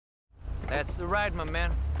That's the ride, my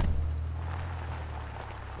man.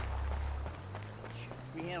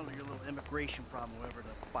 We handled your little immigration problem, whoever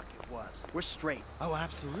the fuck it was. We're straight. Oh,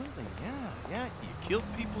 absolutely, yeah. You killed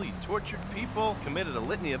people, you tortured people, committed a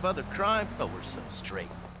litany of other crimes. Oh, we're so straight.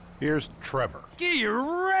 Here's Trevor.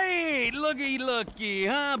 Great! Looky,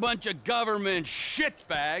 huh? Bunch of government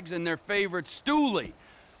shitbags and their favorite stoolie.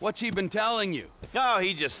 What's he been telling you? Oh,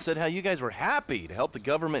 he just said how you guys were happy to help the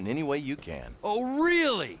government in any way you can. Oh,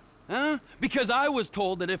 really? Huh? Because I was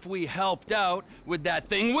told that if we helped out with that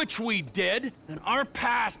thing, which we did, then our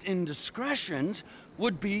past indiscretions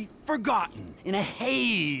would be forgotten in a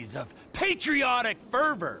haze of patriotic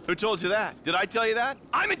fervor. Who told you that? Did I tell you that?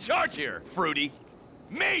 I'm in charge here, Fruity.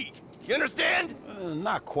 Me! You understand?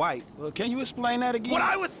 Not quite. Can you explain that again? What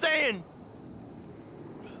I was saying!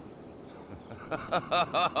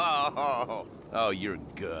 Oh, you're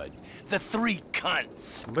good. The three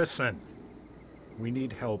cunts! Listen. We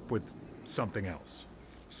need help with something else.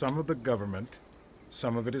 Some of the government,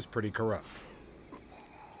 some of it is pretty corrupt.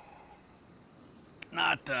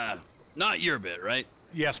 Not your bit, right?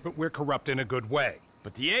 Yes, but we're corrupt in a good way.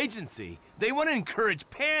 But the agency, they want to encourage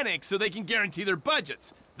panic so they can guarantee their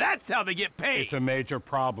budgets. That's how they get paid. It's a major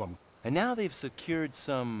problem. And now they've secured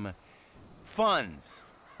some funds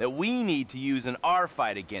that we need to use in our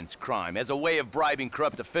fight against crime as a way of bribing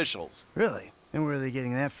corrupt officials. Really? And where are they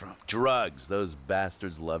getting that from? Drugs. Those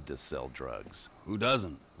bastards love to sell drugs. Who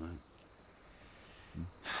doesn't?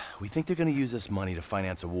 We think they're gonna use this money to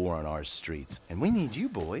finance a war on our streets. And we need you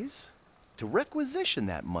boys to requisition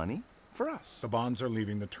that money for us. The bonds are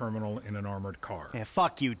leaving the terminal in an armored car. Yeah,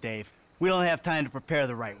 fuck you, Dave. We don't have time to prepare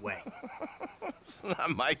the right way. It's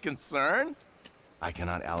not my concern. I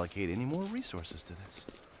cannot allocate any more resources to this.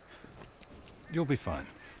 You'll be fine.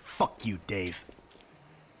 Fuck you, Dave.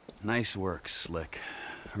 Nice work, Slick.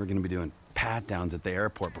 We're gonna be doing pat-downs at the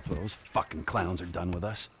airport before those fucking clowns are done with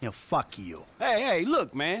us. You know, fuck you. Hey,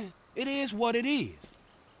 look, man. It is what it is.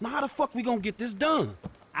 Now how the fuck we gonna get this done?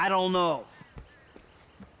 I don't know.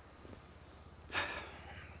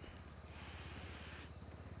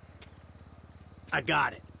 I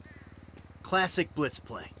got it. Classic Blitz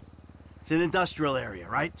play. It's an industrial area,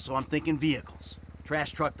 right? So I'm thinking vehicles.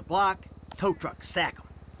 Trash truck the block, tow truck, sack 'em.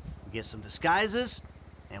 We get some disguises,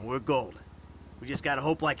 and we're golden. We just gotta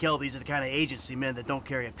hope like hell these are the kind of agency men that don't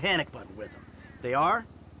carry a panic button with them. If they are,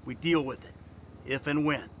 we deal with it. If and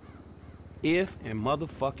when. If and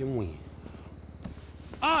motherfucking when.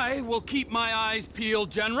 I will keep my eyes peeled,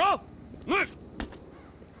 General.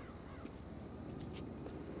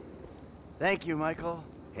 Thank you, Michael.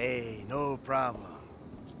 Hey, no problem.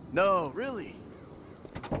 No, really.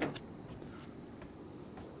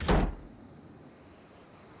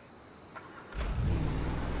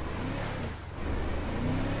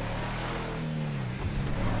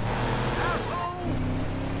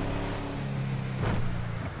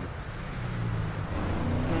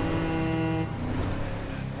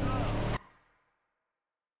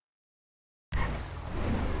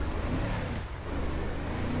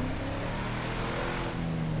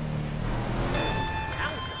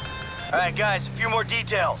 All right, guys, a few more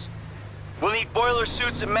details. We'll need boiler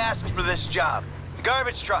suits and masks for this job. The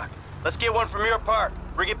garbage truck. Let's get one from your park.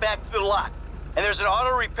 Bring it back to the lot. And there's an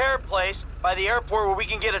auto repair place by the airport where we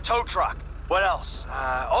can get a tow truck. What else?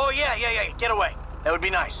 Oh, yeah, getaway. That would be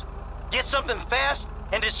nice. Get something fast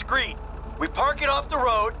and discreet. We park it off the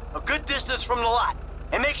road, a good distance from the lot.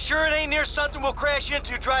 And make sure it ain't near something we'll crash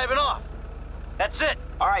into driving off. That's it.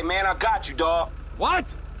 All right, man, I got you, dawg.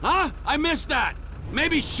 What? Huh? I missed that.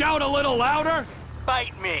 Maybe shout a little louder?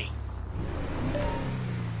 Bite me.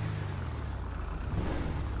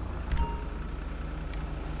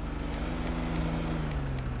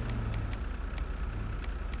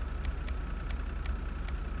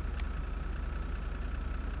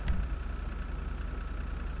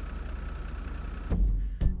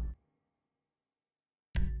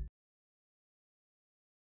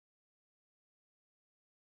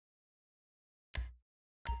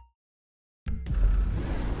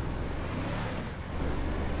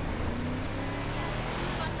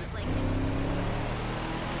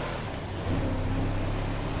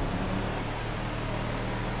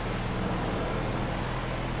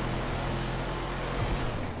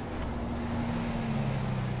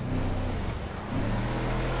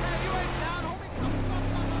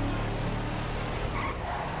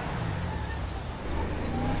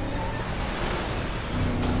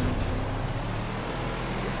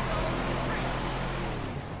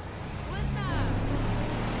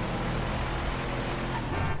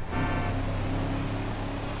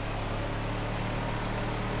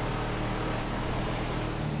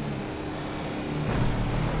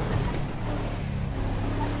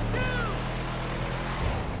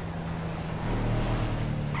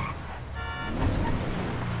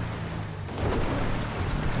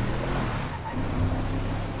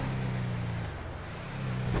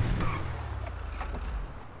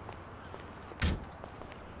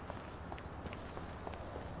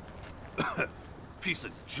 piece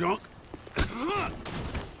of junk.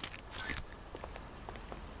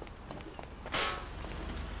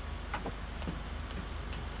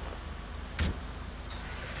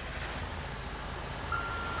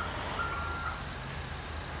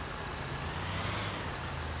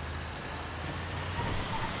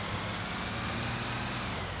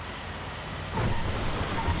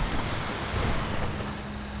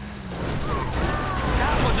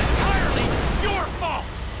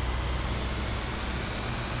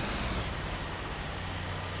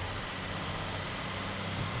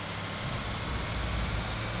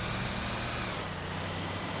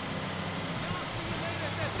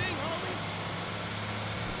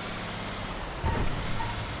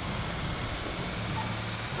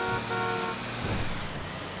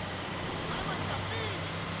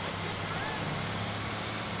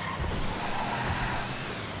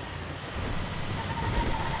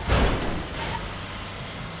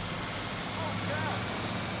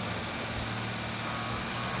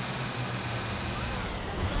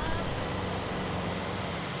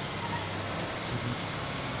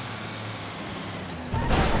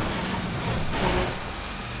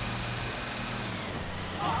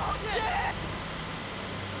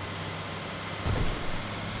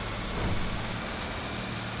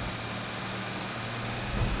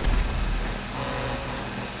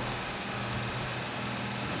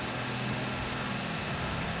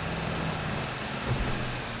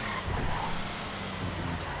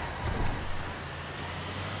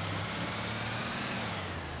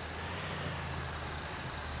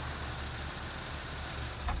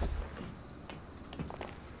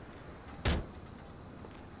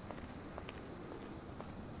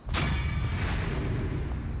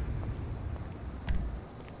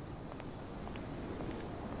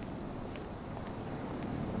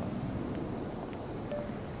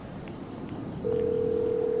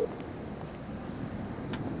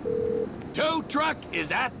 Tow truck is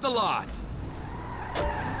at the lot.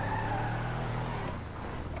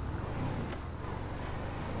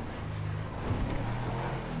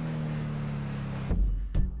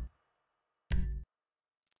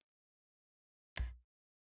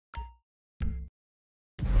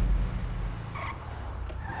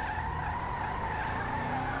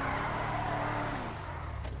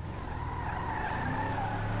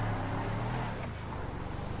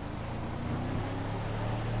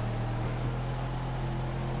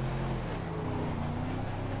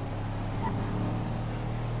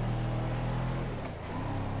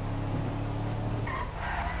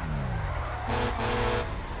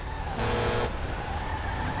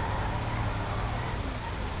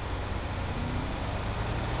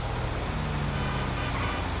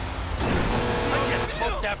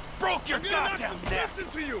 Hope that broke your goddamn neck!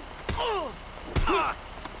 Into you!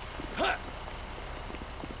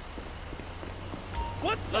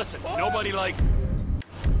 What? Listen, nobody like...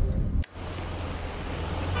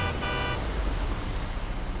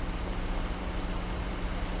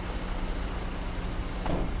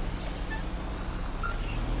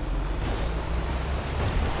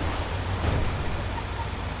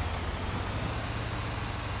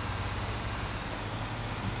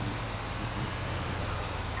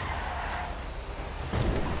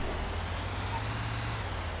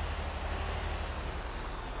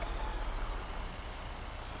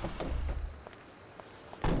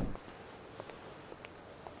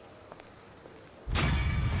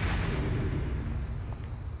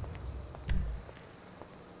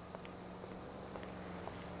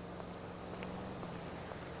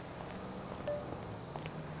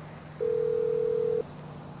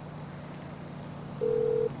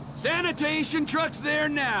 Sanitation truck's there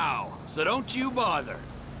now, so don't you bother.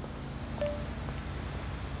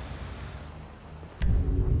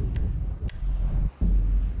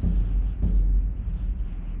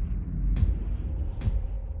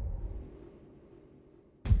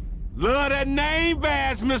 Love that name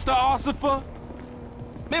badge, Mr. Ossifer.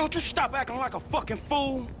 Man, would you stop acting like a fucking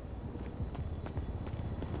fool?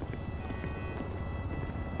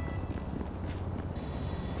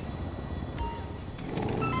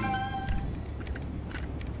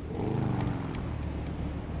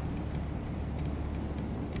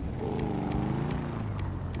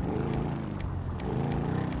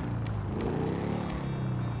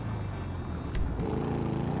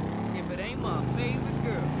 If it ain't my favorite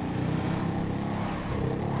girl.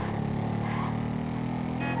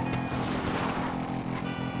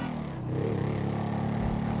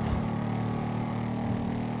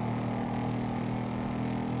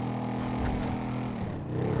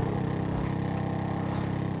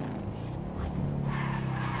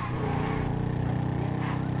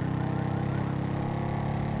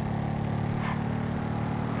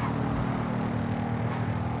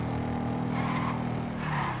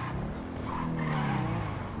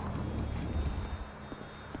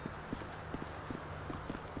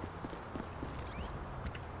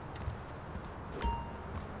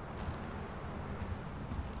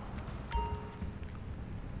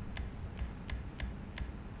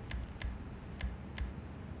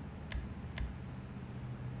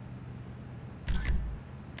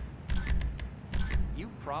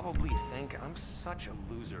 probably think I'm such a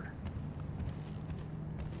loser.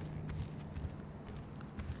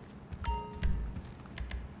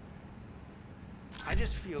 I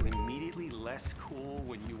just feel immediately less cool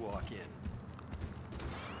when you walk in.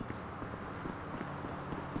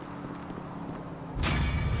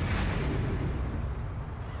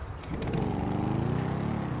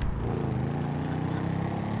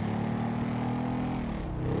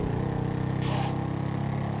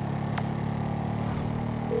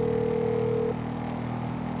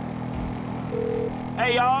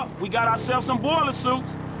 Hey, y'all, we got ourselves some boiler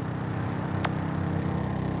suits.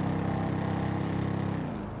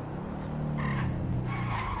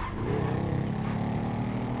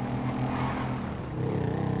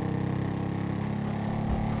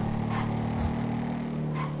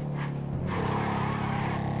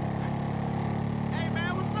 Hey,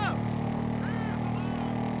 man, what's up?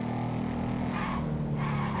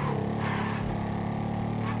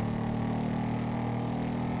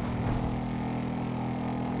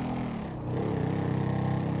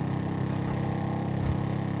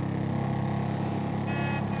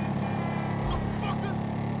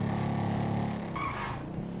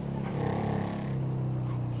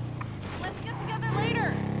 Let's get together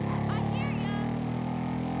later. I hear ya.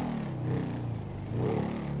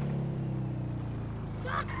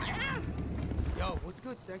 Fuck, man! Yo, what's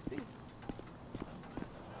good, sexy?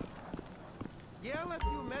 Yeah, I left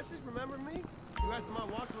you a message, remember me? You asked if my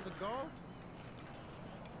watch was a gold?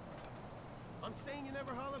 I'm saying you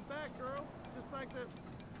never hollered back, girl. Just like the...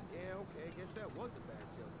 Yeah, okay, guess that was a bad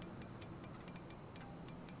joke.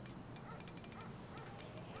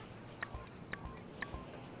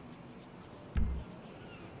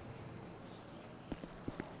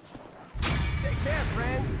 Take care,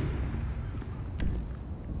 friends.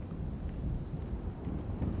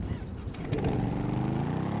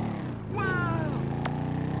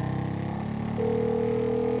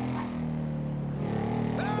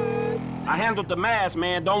 I handled the mask,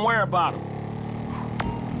 man. Don't worry about him.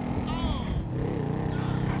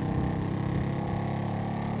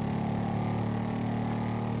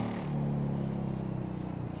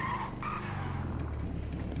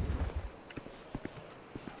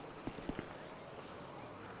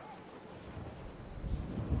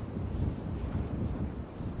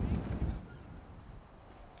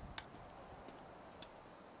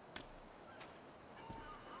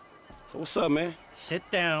 So what's up, man? Sit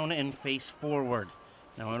down and face forward.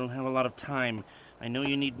 Now, I don't have a lot of time. I know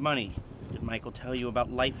you need money. Did Michael tell you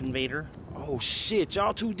about Life Invader? Oh, shit.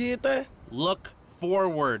 Y'all two did that? Look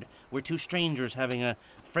forward. We're two strangers having a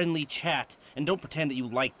friendly chat. And don't pretend that you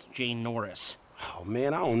liked Jane Norris. Oh,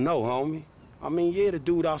 man, I don't know, homie. I mean, yeah, the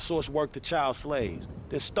dude outsourced work to child slaves.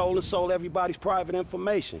 Then stole and sold everybody's private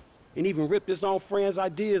information. And even ripped his own friends'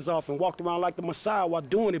 ideas off and walked around like the Messiah while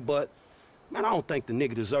doing it, but... Man, I don't think the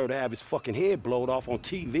nigga deserved to have his fucking head blowed off on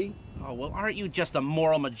TV. Oh, well, aren't you just a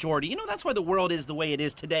moral majority? You know, that's why the world is the way it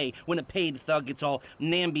is today, when a paid thug gets all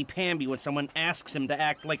namby-pamby when someone asks him to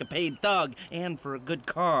act like a paid thug, and for a good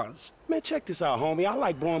cause. Man, check this out, homie. I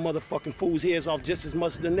like blowing motherfucking fools' heads off just as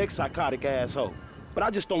much as the next psychotic asshole. But I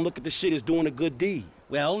just don't look at the shit as doing a good deed.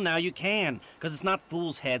 Well, now you can, because it's not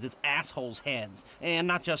fools' heads, it's assholes' heads. And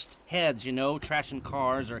not just heads, you know, trashing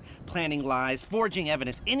cars or planning lies, forging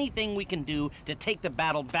evidence, anything we can do to take the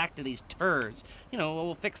battle back to these turds. You know,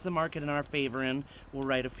 we'll fix the market in our favor and we'll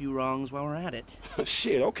right a few wrongs while we're at it.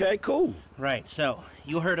 Shit, okay, cool. Right, so,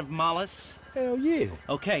 you heard of Mollis? Hell yeah.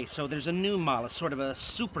 Okay, so there's a new mollusk, sort of a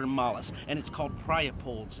super mollusk, and it's called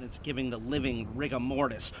Priapods. It's giving the living rigor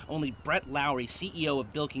mortis. Only Brett Lowry, CEO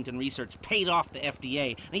of Bilkington Research, paid off the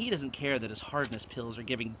FDA, and he doesn't care that his hardness pills are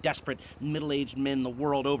giving desperate middle-aged men the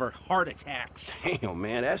world over heart attacks. Damn,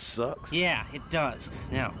 man, that sucks. Yeah, it does.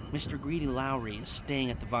 Now, Mr. Greedy Lowry is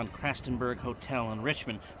staying at the Von Krastenberg Hotel in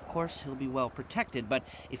Richmond. Of course, he'll be well protected, but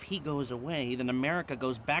if he goes away, then America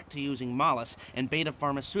goes back to using mollusk, and Beta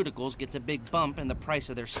Pharmaceuticals gets a big bump in the price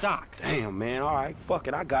of their stock. Damn, man, all right, fuck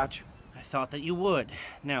it, I got you. I thought that you would.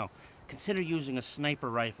 Now, consider using a sniper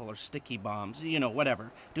rifle or sticky bombs, you know,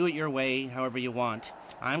 whatever. Do it your way, however you want.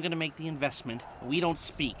 I'm gonna make the investment. We don't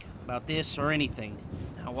speak about this or anything.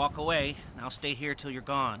 Now walk away, and I'll stay here till you're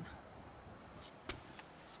gone.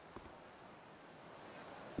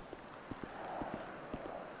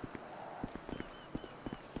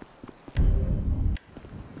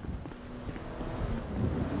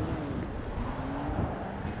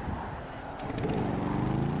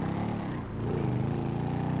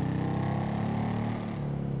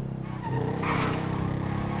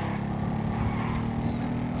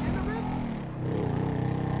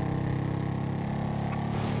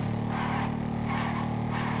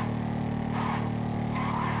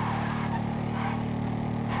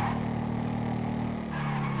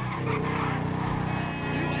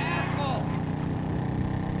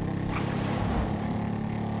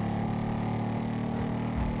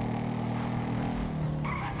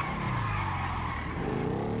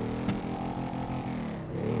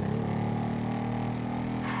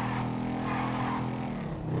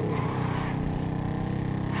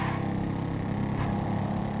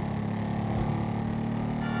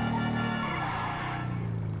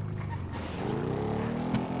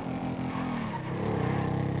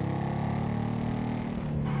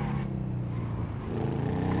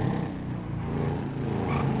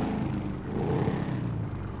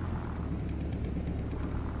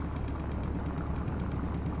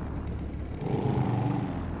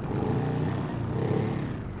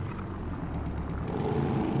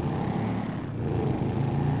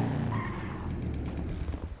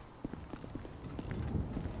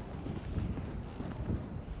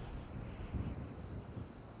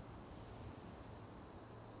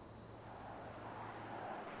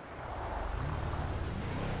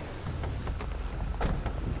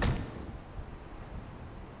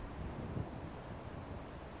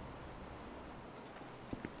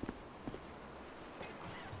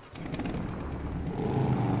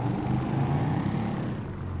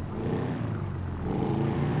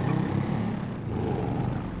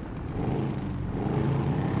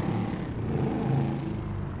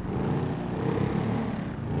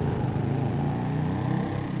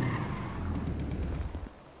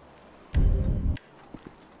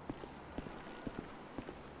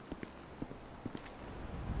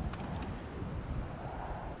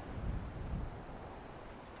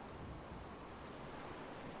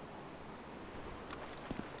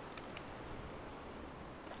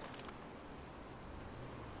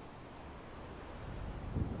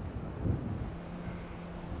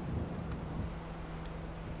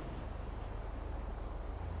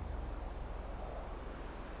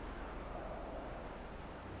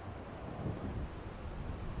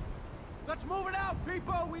 Let's move it out,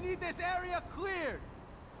 people! We need this area cleared!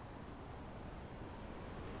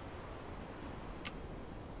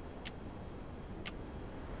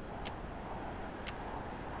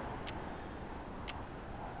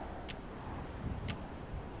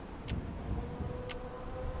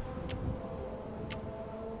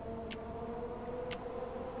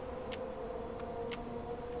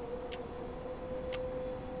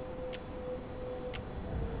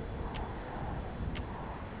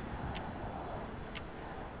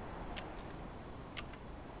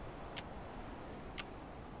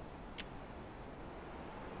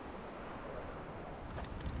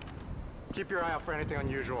 Keep your eye out for anything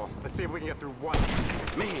unusual. Let's see if we can get through one.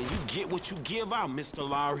 Man, you get what you give out, Mr.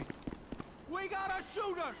 Lowry. We got a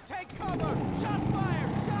shooter! Take cover! Shots fired!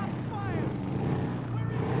 Shots fired! Where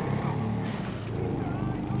are you? Keep your eyes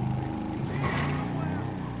open! He's here somewhere!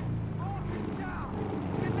 Boss is down!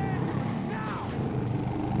 Get there! Now!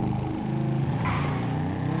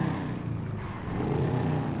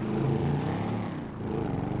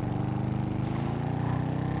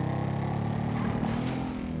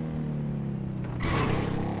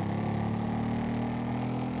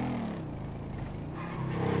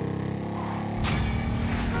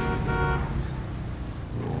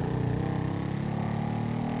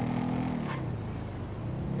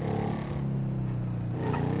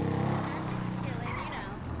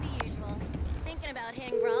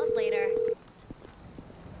 Later.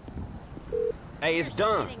 Hey, it's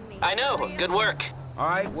done. I know. Good work. All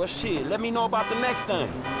right, well, shit, let me know about the next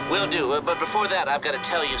thing. Will do, but before that, I've got to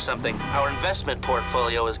tell you something. Our investment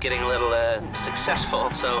portfolio is getting a little,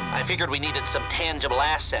 successful, so I figured we needed some tangible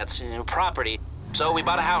assets, property. So we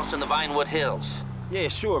bought a house in the Vinewood Hills. Yeah,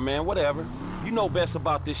 sure, man, whatever. You know best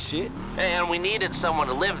about this shit. And we needed someone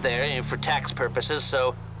to live there for tax purposes,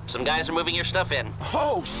 so some guys are moving your stuff in.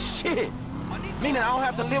 Oh, shit! Meaning I don't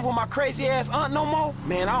have to live with my crazy-ass aunt no more?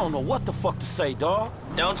 Man, I don't know what the fuck to say, dawg.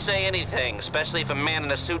 Don't say anything, especially if a man in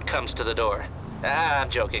a suit comes to the door. I'm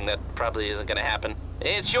joking. That probably isn't gonna happen.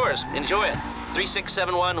 It's yours. Enjoy it.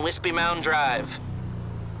 3671 Wispy Mound Drive.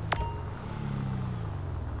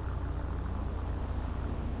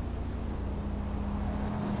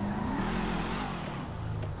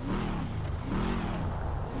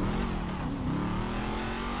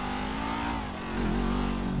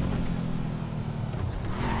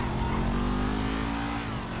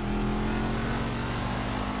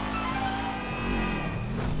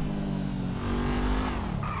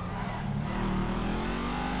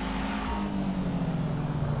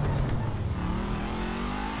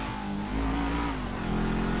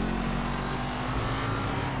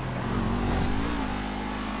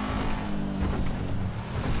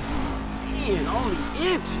 Only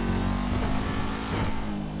inches.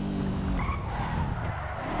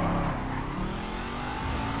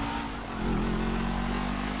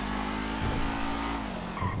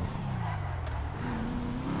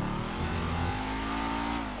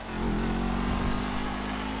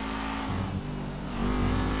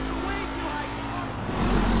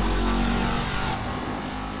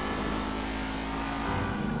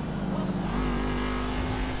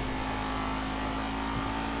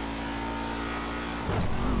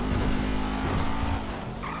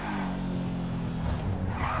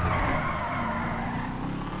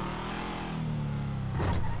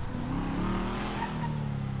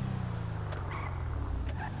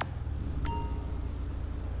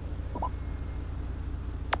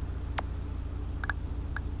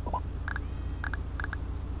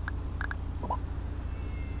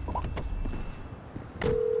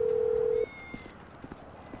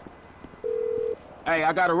 Hey,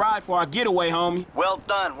 I got a ride for our getaway, homie. Well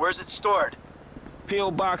done. Where's it stored?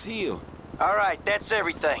 Pillbox Hill. All right, that's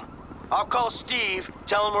everything. I'll call Steve,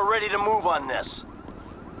 tell him we're ready to move on this.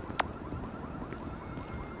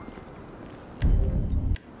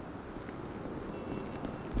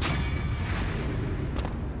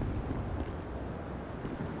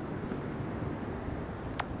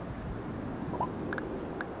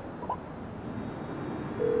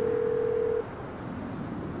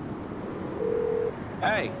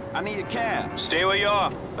 Hey, I need a cab. Stay where you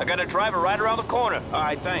are. I got a driver right around the corner. All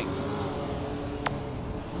right, thanks.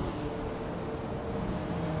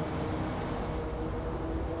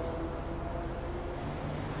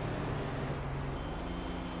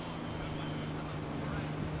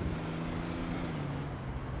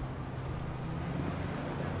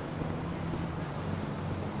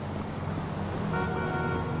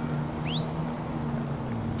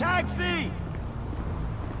 Taxi!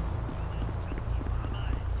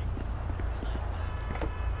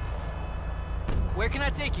 Where can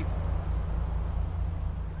I take you?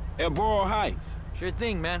 At Borough Heights. Sure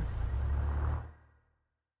thing, man.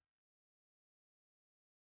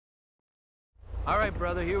 All right,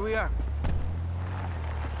 brother, here we are.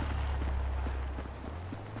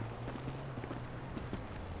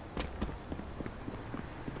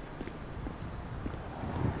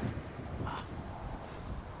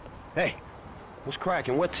 Hey, what's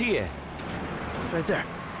cracking? Where T at? Right there.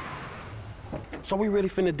 So we really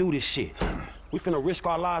finna do this shit? We finna risk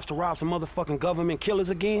our lives to rob some motherfucking government killers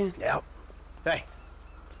again? Yep. Hey.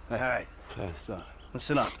 All right. So,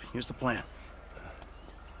 Listen up. Here's the plan.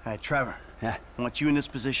 All right, Trevor. Yeah? I want you in this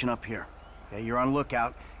position up here. Okay, you're on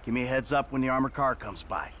lookout. Give me a heads up when the armored car comes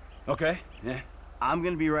by. Okay, yeah. I'm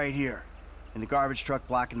gonna be right here, in the garbage truck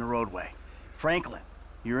blocking the roadway. Franklin,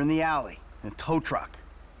 you're in the alley, in a tow truck.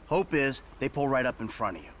 Hope is they pull right up in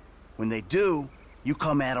front of you. When they do, you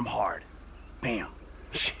come at them hard. Bam.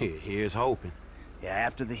 Shit, here's hoping. Yeah,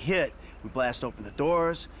 after the hit, we blast open the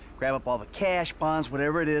doors, grab up all the cash, bonds,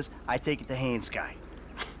 whatever it is, I take it to Haynes' guy.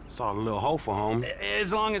 It's all a little hopeful, homie.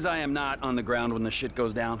 As long as I am not on the ground when the shit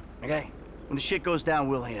goes down. Okay? When the shit goes down,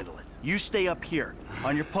 we'll handle it. You stay up here,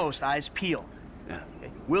 on your post, eyes peeled. Yeah.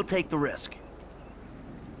 Okay? We'll take the risk.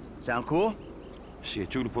 Sound cool?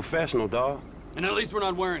 Shit, you the professional, dawg. And at least we're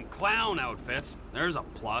not wearing clown outfits. There's a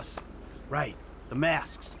plus. Right. The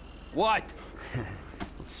masks. What?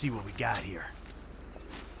 Let's see what we got here.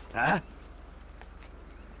 Huh?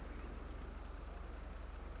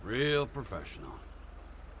 Real professional.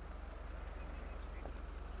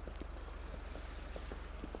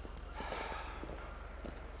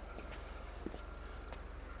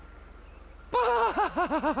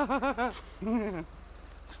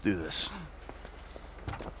 Let's do this.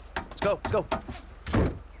 Let's go, let's go.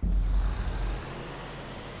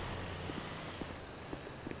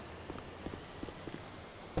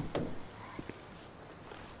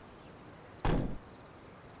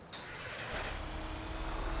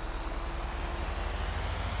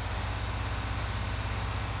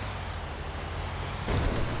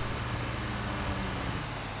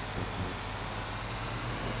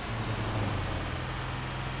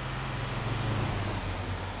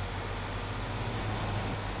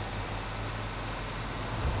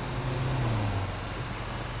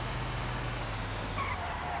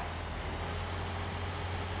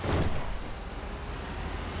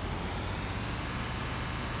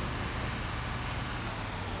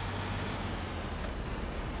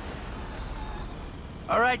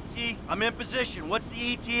 All right, T, I'm in position. What's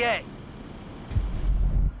the ETA?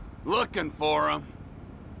 Looking for him.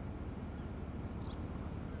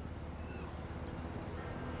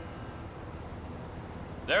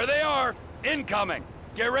 There they are, incoming.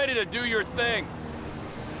 Get ready to do your thing.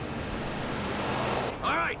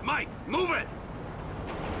 All right, Mike, move it.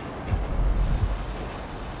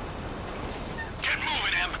 Get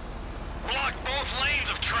moving, Em. Block both lanes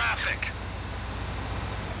of traffic.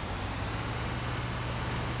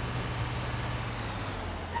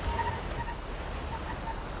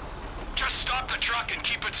 Just stop the truck and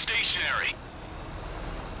keep it stationary.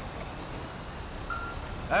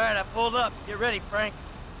 All right, I pulled up. Get ready, Frank.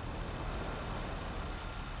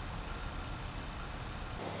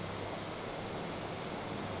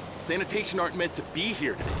 Sanitation aren't meant to be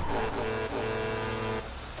here today.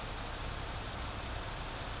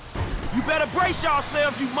 You better brace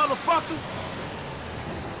yourselves, you motherfuckers!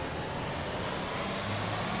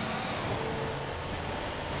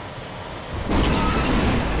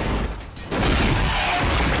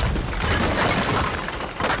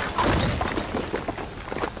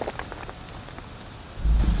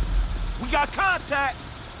 We got contact!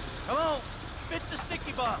 Come on, fit the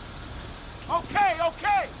sticky bomb. Okay,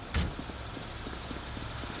 okay!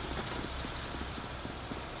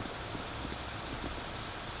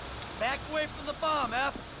 Back away from the bomb,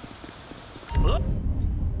 F.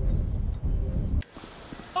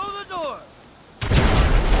 Close the doors.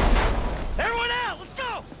 Everyone out, let's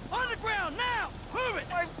go! On the ground, now! Move it!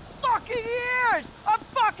 My fucking ears! I'm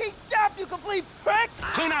fucking deaf, you complete prick!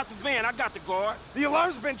 Clean out the van, I got the guards. The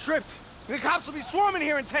alarm's been tripped. The cops will be swarming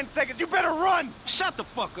here in 10 seconds. You better run! Shut the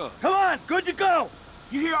fuck up. Come on, good to go!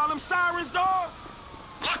 You hear all them sirens, dawg?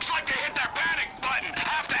 Looks like they hit their panic button.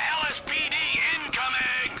 Half the LSPD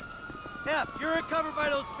incoming. F, you're covered by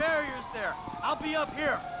those barriers there. I'll be up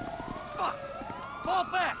here. Fuck! Fall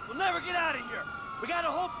back! We'll never get out of here! We gotta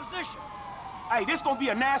hold position! Hey, this gonna be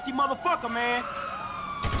a nasty motherfucker, man.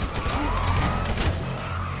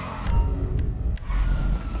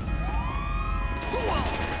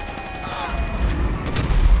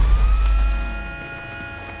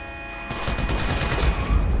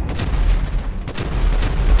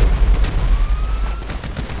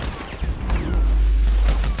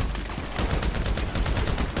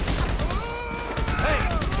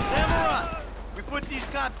 put these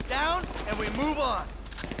cops down, and we move on.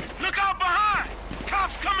 Look out behind!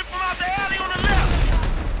 Cops coming from out the alley on the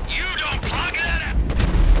left! You don't plug that up!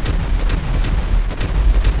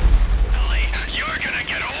 Ellie, you're gonna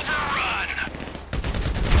get overrun!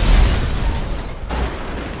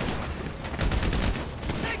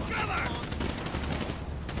 Take cover!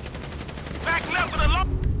 Back left for the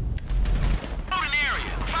loading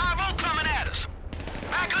area. 5-0 coming at us.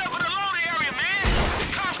 Back left for the loading area, man!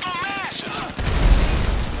 Cops gonna mash us!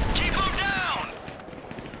 Keep them down!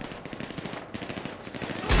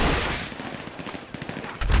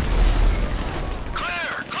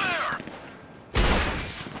 Clear! Clear!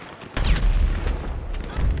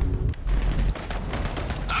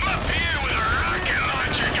 I'm up here with a rocket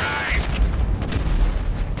launcher, guys!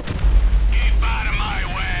 Keep out of my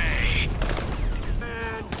way!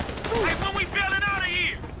 Hey, when we bailing out of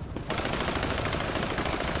here?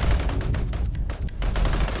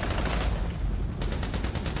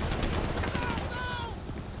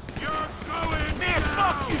 You're going man,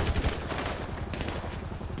 fuck you!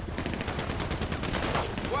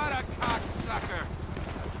 What a cocksucker!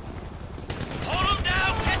 Hold him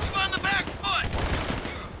down, catch him on the back foot!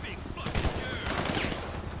 You're a big fucking jerk.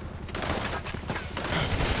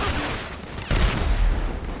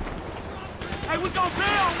 Hey, we gon'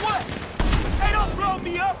 bail or what? Hey, don't blow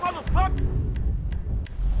me up, motherfucker!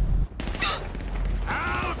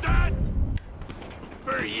 How's that?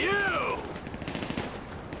 For you!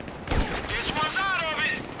 This one's out of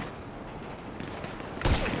it!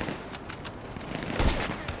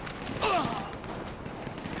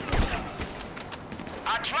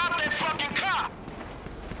 I dropped that fucking cop!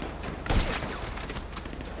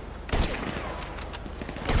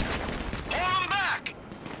 Hold him back!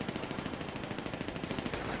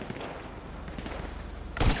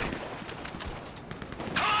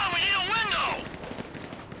 Come on, we need a window!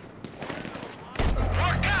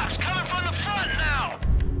 More cops coming from the front now!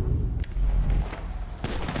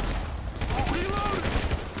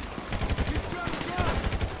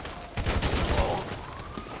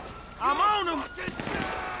 I'm on him!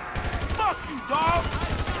 Fuck you, dog!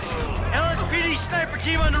 LSPD sniper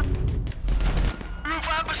team on the roof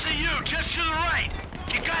opposite you, just to the right.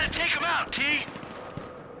 You gotta take him out, T.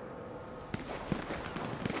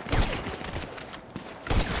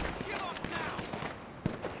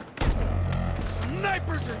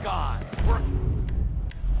 Snipers are gone! We're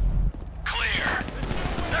Clear!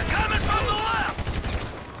 They're coming from the left!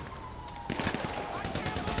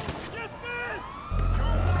 Get this!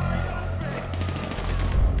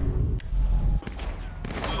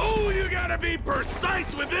 Oh, you gotta be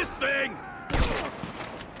precise with this thing!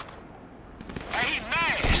 Hey, he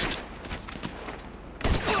mashed!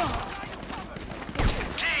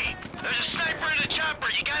 T, there's a sniper in the chopper.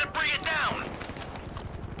 You gotta bring it down.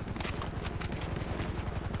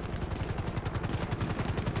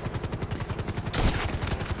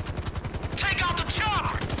 Take out the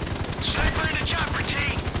chopper! Sniper in the chopper, T.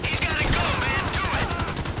 He's gotta go, man. Do it!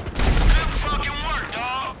 Good fucking work,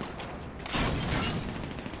 dawg!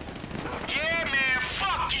 Yeah, man,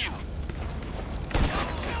 fuck you!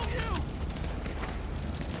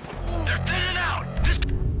 They're thinning out! This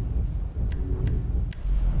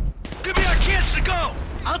Give me our chance to go!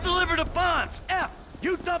 I'll deliver the bombs! F,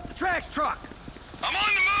 you dump the trash truck! I'm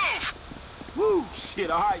on the move! Woo! Shit,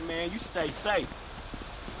 all right, man. You stay safe.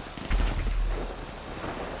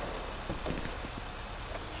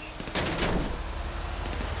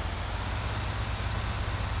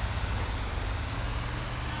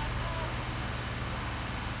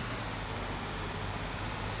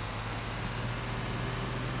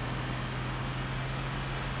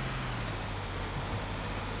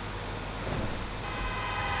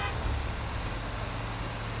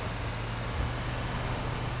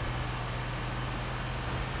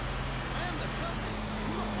 I am the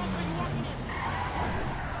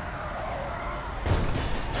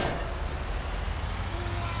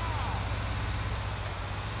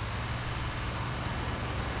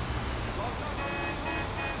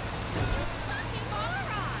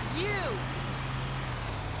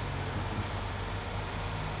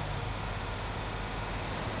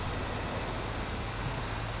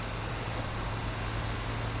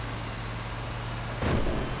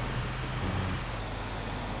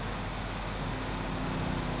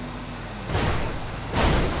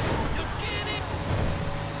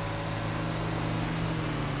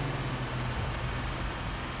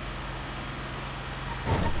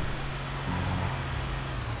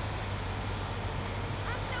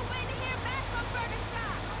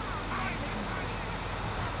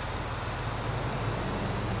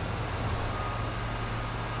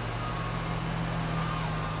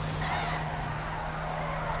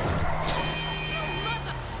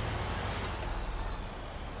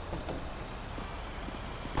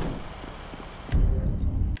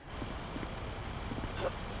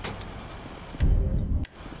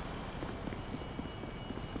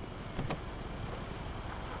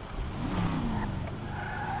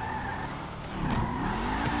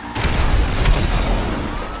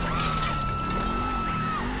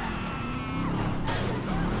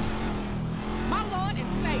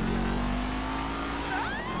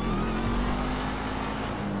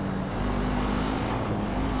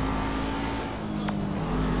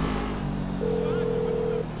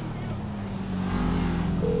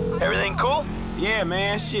Yeah,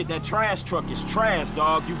 man, shit, that trash truck is trash,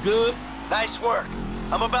 dog. You good? Nice work.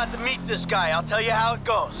 I'm about to meet this guy. I'll tell you how it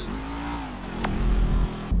goes.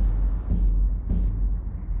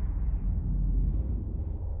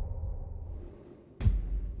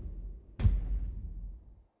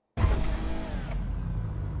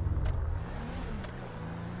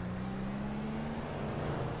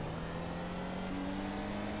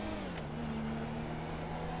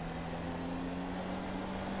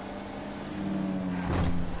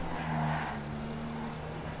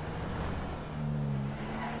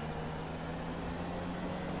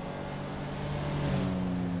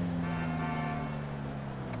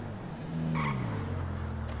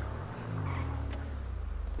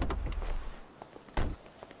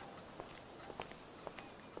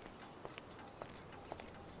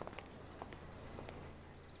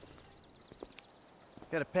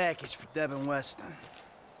 Got a package for Devin Weston.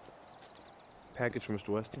 Package for Mr.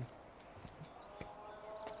 Weston?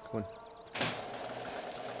 Come on.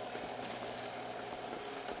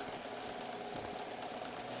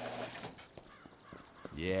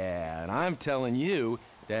 Yeah, and I'm telling you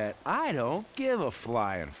that I don't give a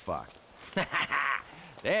flying fuck.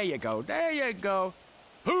 There you go, there you go.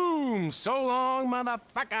 Boom! So long,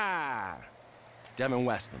 motherfucker! Devin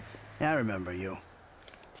Weston. I remember you.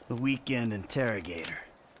 The weekend interrogator.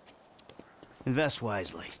 Invest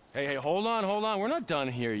wisely. Hey, hold on. We're not done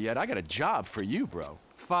here yet. I got a job for you, bro.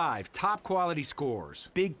 5 top-quality scores.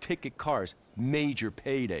 Big ticket cars. Major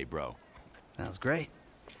payday, bro. Sounds great.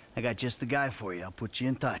 I got just the guy for you. I'll put you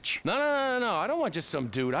in touch. No. I don't want just some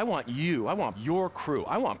dude. I want you. I want your crew.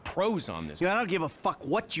 I want pros on this. Yeah, I don't give a fuck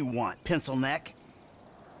what you want, pencil neck.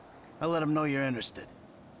 I'll let them know you're interested.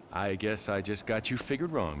 I guess I just got you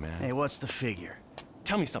figured wrong, man. Hey, what's the figure?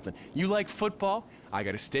 Tell me something. You like football? I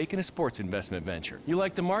got a stake in a sports investment venture. You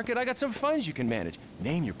like the market? I got some funds you can manage.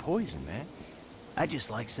 Name your poison, man. I just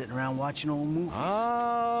like sitting around watching old movies.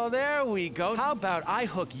 Oh, there we go. How about I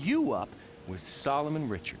hook you up with Solomon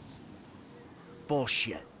Richards?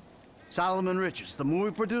 Bullshit. Solomon Richards, the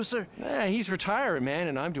movie producer? Yeah, he's retiring, man,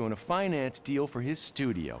 and I'm doing a finance deal for his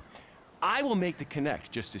studio. I will make the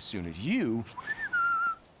connect just as soon as you...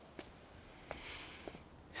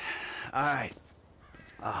 All right.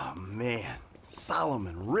 Oh, man.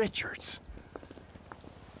 Solomon Richards.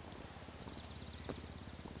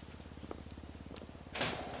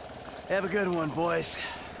 Have a good one, boys.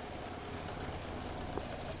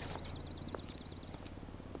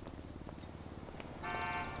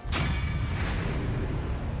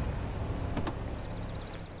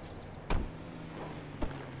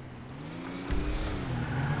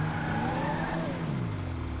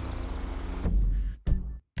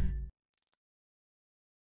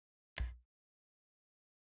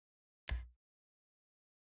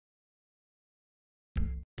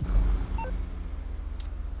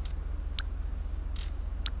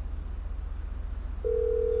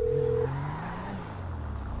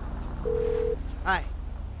 Hi.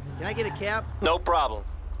 Can I get a cab? No problem.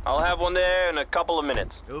 I'll have one there in a couple of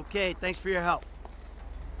minutes. Okay, thanks for your help.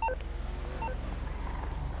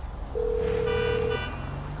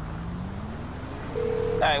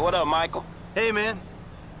 Hey, what up, Michael? Hey, man.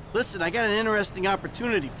 Listen, I got an interesting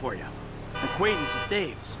opportunity for you. An acquaintance of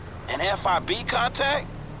Dave's. An FIB contact?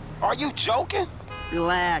 Are you joking?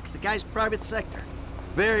 Relax, the guy's private sector.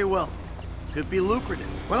 Very wealthy. Could be lucrative.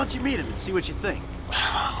 Why don't you meet him and see what you think?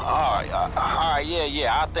 All right,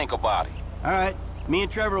 yeah, I'll think about it. All right, me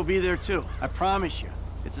and Trevor will be there too. I promise you.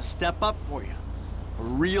 It's a step up for you. A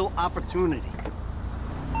real opportunity.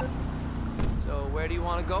 So, where do you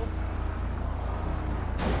want to go?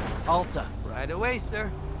 Alta. Right away, sir.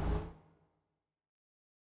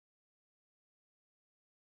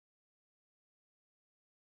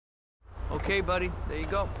 Okay, buddy. There you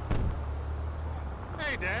go.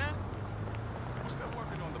 Hey, Dad. I'm still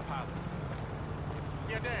working on the pilot.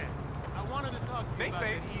 Yeah, Dad. I wanted to talk to you about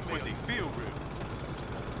that email. But they feel real.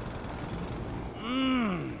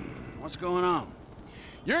 What's going on?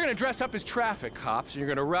 You're gonna dress up as traffic cops, and you're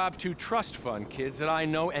gonna rob 2 trust fund kids that I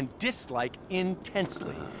know and dislike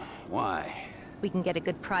intensely. Why? We can get a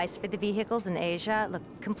good price for the vehicles in Asia. Look,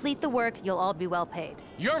 complete the work, you'll all be well paid.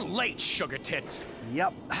 You're late, sugar tits.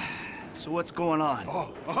 Yep. So what's going on?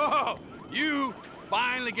 Oh, you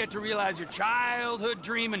finally get to realize your childhood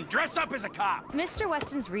dream and dress up as a cop. Mr.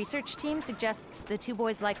 Weston's research team suggests the 2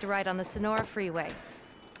 boys like to ride on the Sonora Freeway.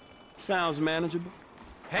 Sounds manageable.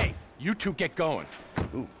 Hey, you 2 get going.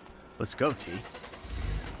 Ooh, let's go, T.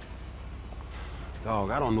 Dog,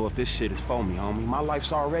 I don't know if this shit is for me, homie. My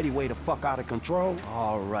life's already way the fuck out of control.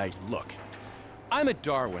 All right, look. I'm a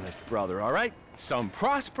Darwinist, brother, all right? Some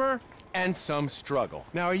prosper, and some struggle.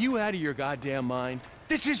 Now, are you out of your goddamn mind?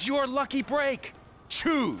 This is your lucky break.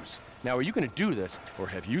 Choose. Now, are you gonna do this, or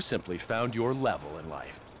have you simply found your level in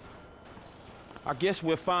life? I guess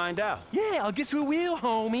we'll find out. Yeah, I guess we will,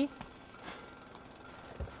 homie.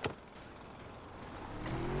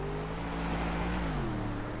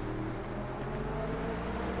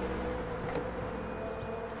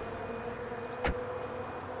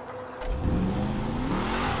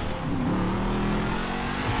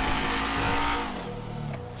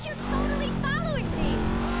 You're totally following me!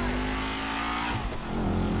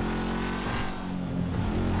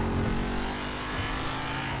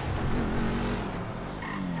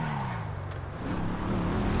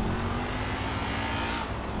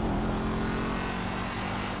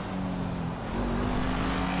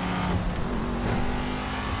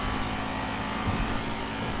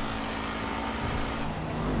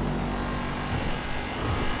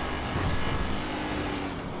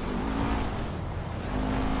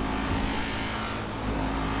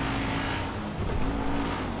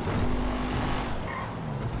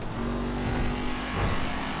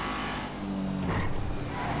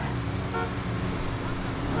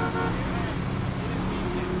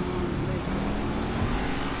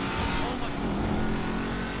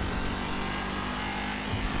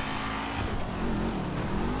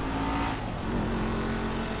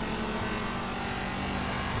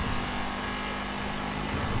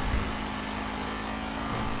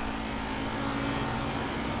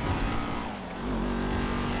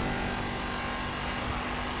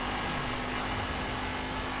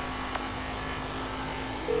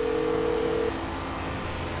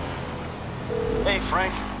 Hey,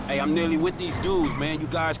 Frank. Hey, I'm nearly with these dudes, man. You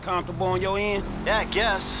guys comfortable on your end? Yeah, I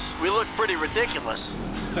guess. We look pretty ridiculous.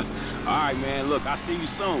 All right, man. Look, I'll see you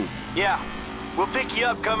soon. Yeah. We'll pick you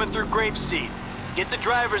up coming through Grapeseed. Get the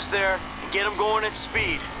drivers there and get them going at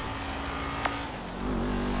speed.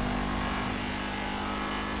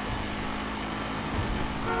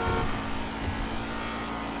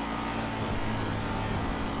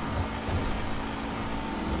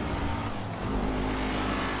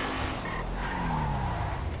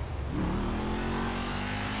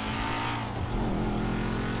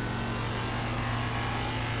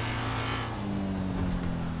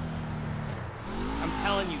 I'm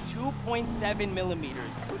telling you, 2.7 millimeters.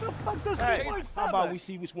 What the fuck does Hey, 2.7? How about we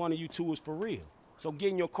see which one of you two is for real? So get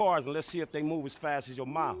in your cars and let's see if they move as fast as your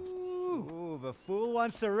mouth. Ooh, the fool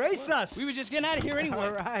wants to race us. We were just getting out of here anyway.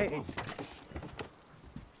 All right.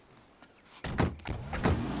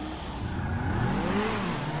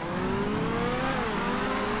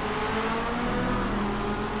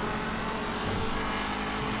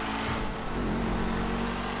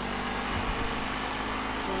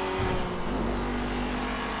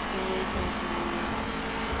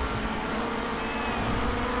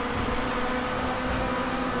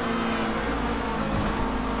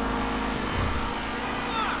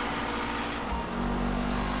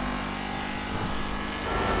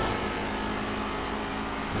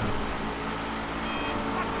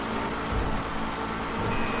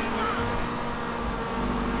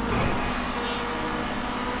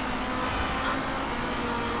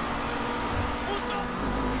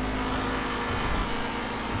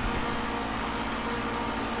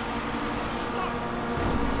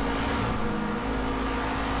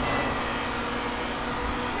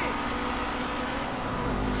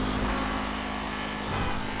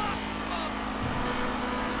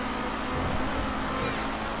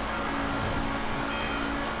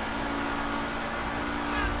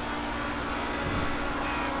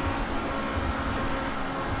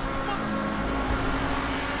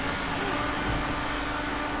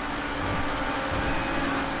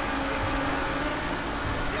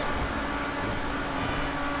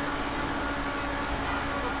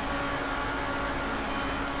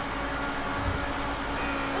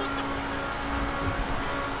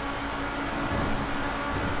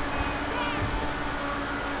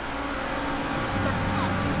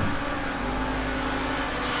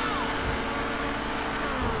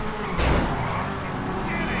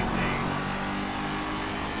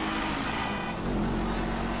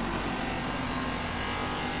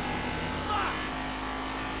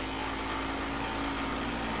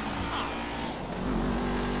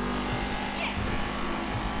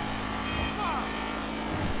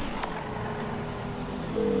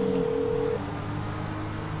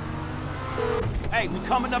 Hey, we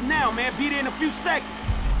coming up now, man. Be there in a few seconds.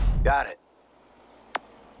 Got it.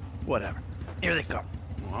 Whatever. Here they come.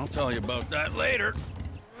 Well, I'll tell you about that later.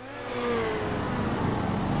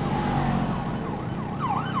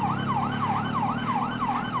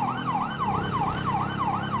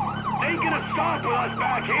 Ain't gonna stop. off with us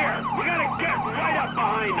back here. We gotta get right up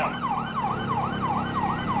behind them.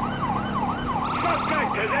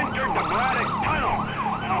 Suspect has entered the Braddock Tunnel.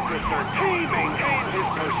 Officer T maintains his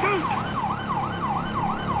pursuit.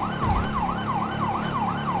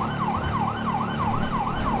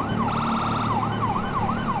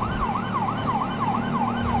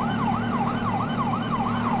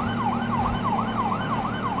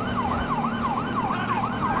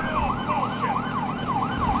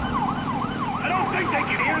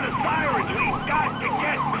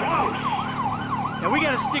 We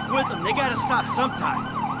gotta stick with them. They gotta stop sometime.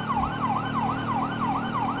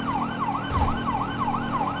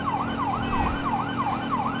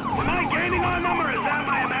 Am I gaining on them, or is that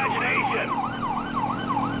my imagination?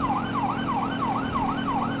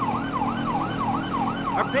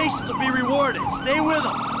 Our patience will be rewarded. Stay with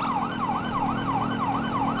them.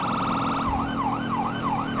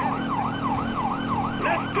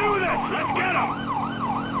 Let's do this! Let's get them!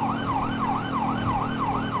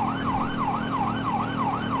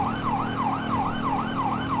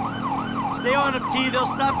 Stay on them, T. They'll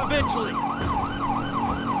stop eventually.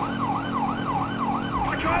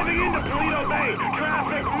 We're driving into Paleto Bay.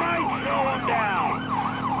 Traffic might slow them down.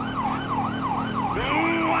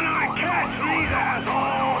 We wanna catch these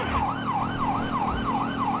assholes!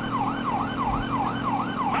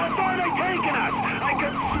 How far are they taking us? I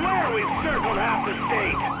could swear we've circled half the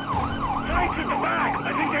state. Sights at the back. I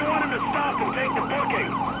think they want him to stop and take the booking.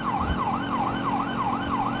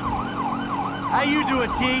 How you doing,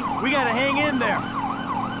 T? We gotta hang in there.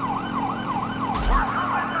 We're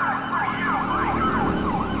coming back for you, Biker.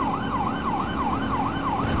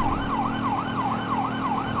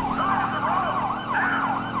 Side of the road,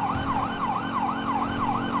 now!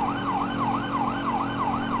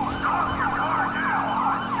 Stop your car now,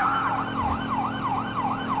 hotshot!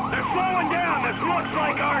 They're slowing down. This looks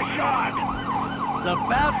like our shot. It's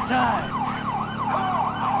about time.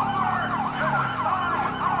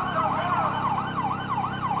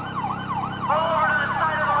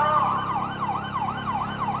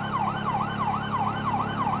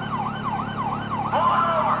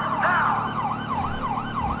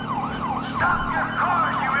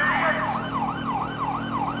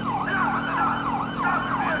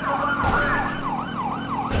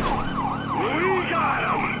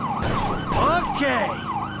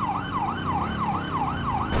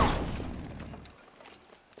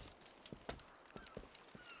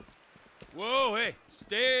 Whoa, hey,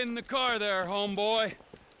 stay in the car there, homeboy.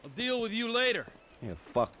 I'll deal with you later. Yeah,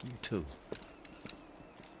 fuck you too.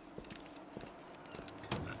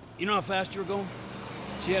 You know how fast you were going?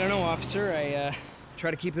 Gee, I don't know, officer. I try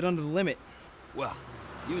to keep it under the limit. Well,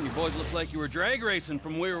 you and your boys look like you were drag racing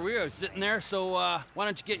from where we were sitting there, so why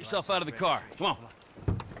don't you get yourself out of the car? Come on.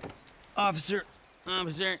 Officer.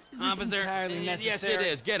 Officer. Is this entirely necessary? Yes, it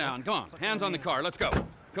is. Get on. Come on. Hands on the car. Let's go.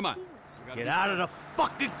 Come on. Get out of the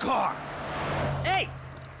fucking car! Hey!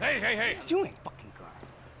 Hey! What are you doing? Fucking car.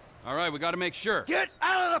 All right, we gotta make sure. Get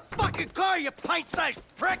out of the fucking car, you pint-sized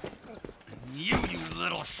prick! You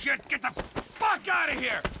little shit! Get the fuck out of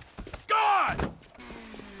here! Go on!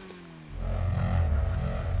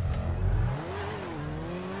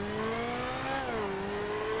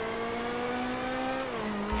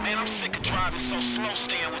 Man, I'm sick of driving so slow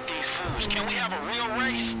staying with these fools. Can we have a real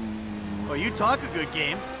race? Oh, you talk a good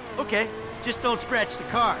game. Okay, just don't scratch the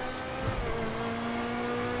cars.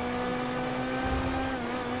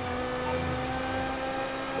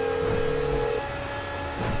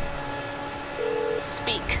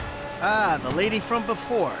 Speak. Ah, the lady from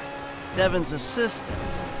before. Devin's assistant.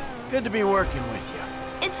 Good to be working with you.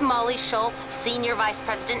 It's Molly Schultz, Senior Vice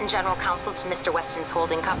President and General Counsel to Mr. Weston's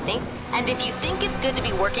holding company. And if you think it's good to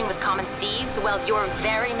be working with common thieves, well, you're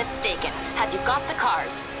very mistaken. Have you got the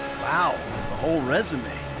cars? Wow, the whole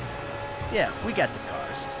resume. Yeah, we got the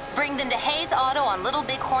cars. Bring them to Hayes Auto on Little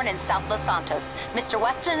Bighorn in South Los Santos. Mr.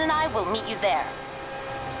 Weston and I will meet you there.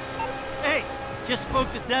 Hey, just spoke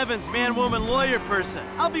to Devin's man-woman lawyer person.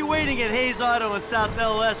 I'll be waiting at Hayes Auto in South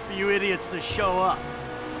LS for you idiots to show up.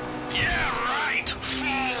 Yeah, right,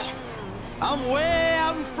 fool! I'm way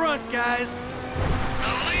out in front, guys.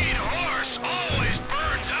 The lead horse always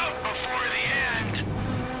burns out before the end.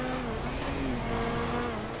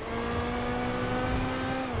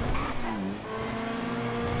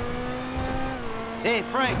 Hey,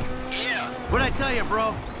 Frank. Yeah? What'd I tell you,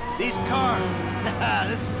 bro? These cars.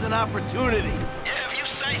 This is an opportunity. Yeah, if you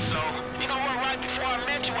say so. You know what, right before I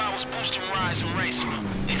met you, I was boosting rides and racing them.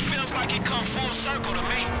 It feels like it come full circle to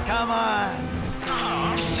me. Come on. No,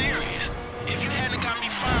 I'm serious. If you hadn't got me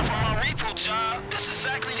fired from my repo job, this is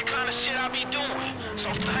exactly the kind of shit I be doing.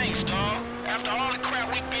 So thanks, dawg. After all the crap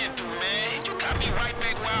we've been through, man, you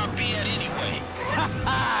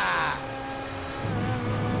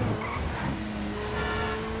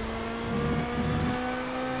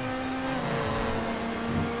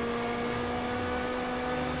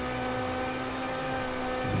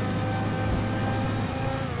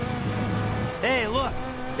Hey, look,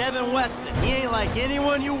 Devin Weston. He ain't like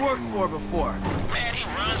anyone you worked for before. Man, he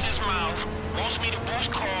runs his mouth, wants me to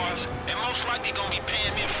boost cars, and most likely gonna be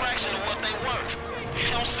paying me a fraction of what they worth.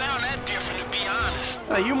 He don't sound that different, to be honest.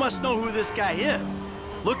 You must know who this guy is.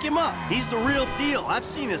 Look him up. He's the real deal. I've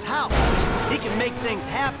seen his house. He can make things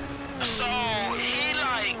happen. So, he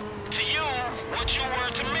like, to you, what you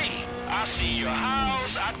were to me. I see your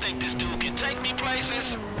house, I think this dude can take me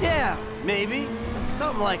places. Yeah, maybe.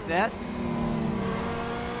 Something like that.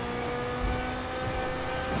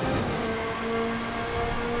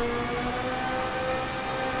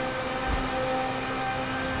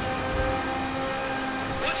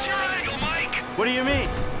 What's your angle, Mike? What do you mean?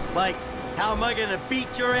 Like, how am I gonna beat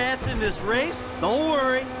your ass in this race? Don't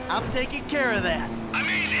worry, I'm taking care of that. I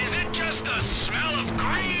mean, is it just a smell of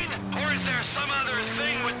green? Or is there some other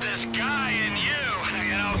thing with this guy and you?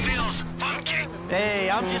 You know, feels funky? Hey,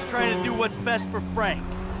 I'm just trying to do what's best for Frank.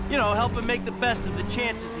 You know, help him make the best of the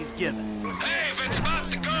chances he's given. Hey, if it's about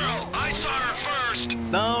the girl, I saw her first.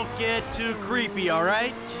 Don't get too creepy, all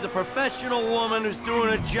right? She's a professional woman who's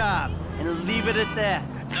doing a job, and leave it at that.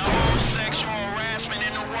 No sexual harassment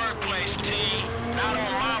in the workplace, T. Not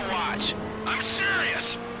on my watch. I'm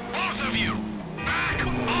serious. Both of you, back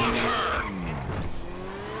off her.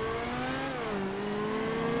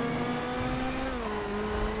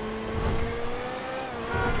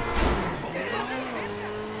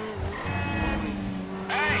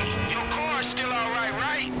 Hey, your car's still all right,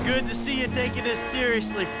 right? Good to see you taking this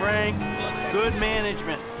seriously, Frank. Good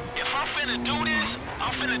management. If I'm finna do this,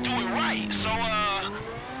 I'm finna do it right. So,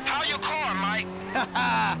 how your car, Mike?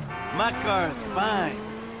 My car's fine.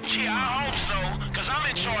 Yeah, I hope so, cause I'm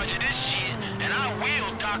in charge of this shit, and I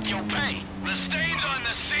will dock your pay. The stains on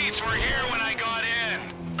the seats were here when I got in.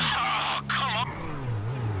 Oh, come on.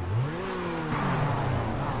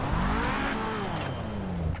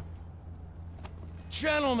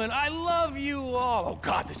 Gentlemen, I love you all. Oh,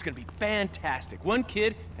 God, this is gonna be fantastic. One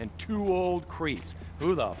kid and 2 old creeps.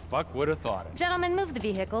 Who the fuck would have thought it? Gentlemen, move the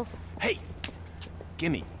vehicles. Hey,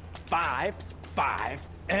 gimme 5, 5,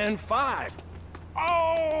 and 5.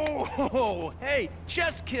 Oh, hey,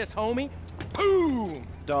 chest kiss, homie. Boom!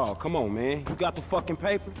 Dawg, come on, man. You got the fucking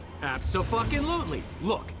paper? Abso-fucking-lutely.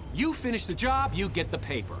 Look, you finish the job, you get the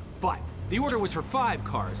paper. But the order was for 5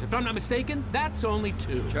 cars. If I'm not mistaken, that's only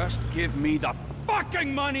 2. Just give me the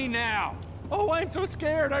fucking money now! Oh, I'm so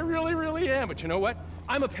scared. I really, really am. But you know what?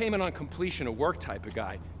 I'm a payment on completion of work type of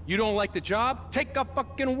guy. You don't like the job? Take a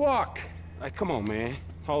fucking walk. Hey, come on, man.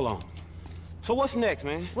 Hold on. So what's next,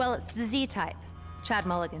 man? Well, it's the Z-type. Chad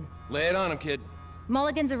Mulligan. Lay it on him, kid.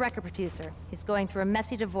 Mulligan's a record producer. He's going through a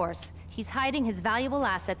messy divorce. He's hiding his valuable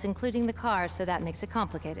assets, including the car, so that makes it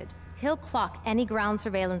complicated. He'll clock any ground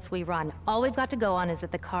surveillance we run. All we've got to go on is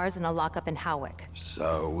that the car's in a lockup in Howick.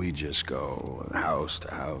 So we just go house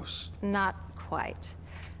to house? Not quite.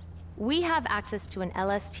 We have access to an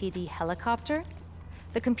LSPD helicopter.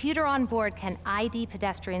 The computer on board can ID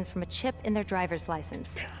pedestrians from a chip in their driver's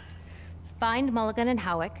license. Find Mulligan in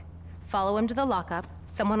Howick, follow him to the lockup,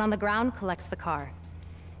 someone on the ground collects the car.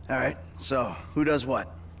 All right, so who does what?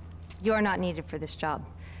 You're not needed for this job.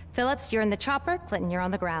 Phillips, you're in the chopper. Clinton, you're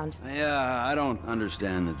on the ground. Yeah, I don't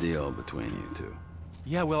understand the deal between you two.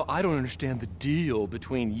 Yeah, well, I don't understand the deal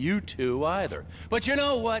between you two either. But you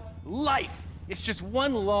know what? Life! It's just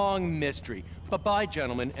one long mystery. Bye-bye,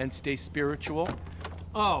 gentlemen, and stay spiritual.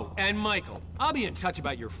 Oh, and Michael, I'll be in touch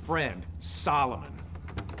about your friend, Solomon.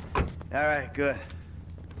 All right, good.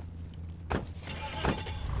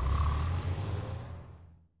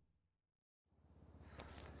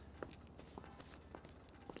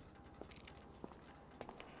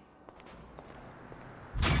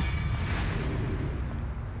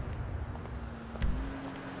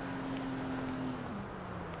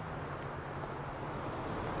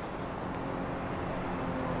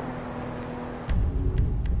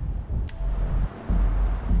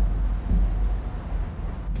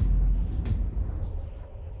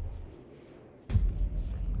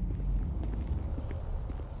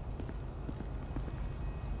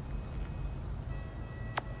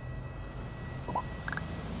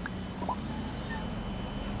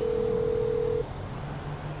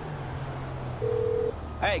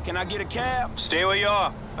 Hey, can I get a cab? Stay where you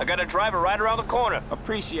are. I got a driver right around the corner.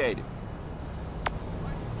 Appreciate it.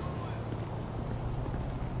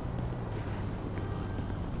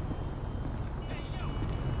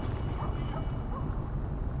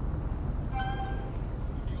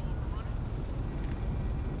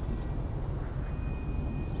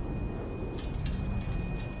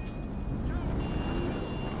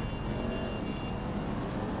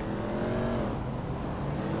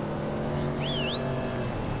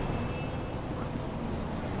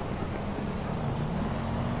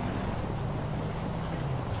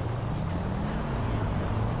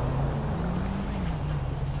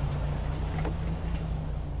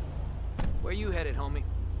 headed, homie?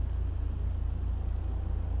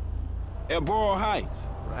 At Borough Heights.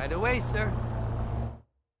 Right away, sir.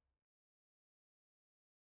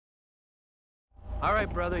 All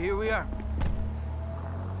right, brother, here we are.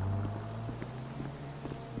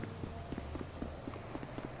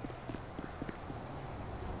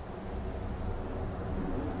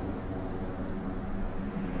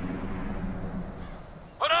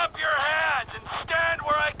 Put up your hands and stand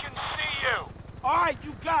where I can see you. All right,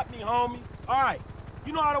 you got me, homie. All right.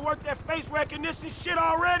 You know how to work that face recognition shit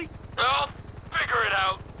already? Well, figure it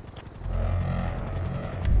out.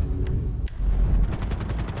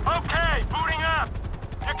 Okay, booting up.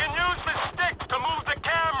 You can use the sticks to move the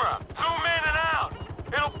camera. Zoom in and out.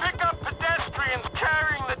 It'll pick up pedestrians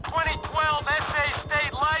carrying the 2012 SA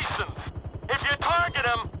state license. If you target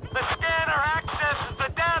them, the scanner accesses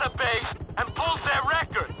the database and pulls their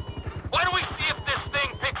record. Why don't we see if this thing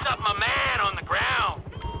picks up my man on the ground?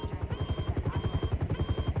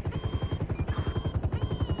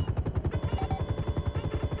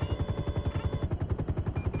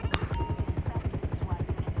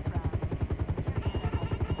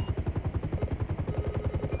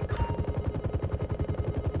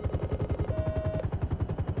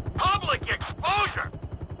 Public exposure?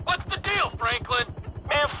 What's the deal, Franklin?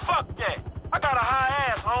 Man, fuck that. I got a high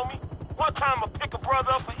ass, homie. One time I'll pick a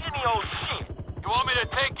brother up for any old shit. You want me to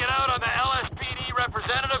take it out on the LSPD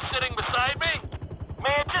representative sitting beside me?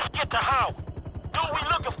 Man, just get to Howard. Dude we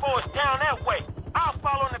looking for is down that way. I'll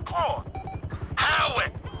follow in the car.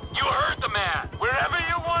 Howard! You heard the man. Wherever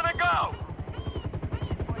you want to go.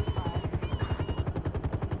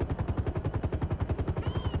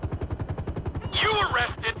 You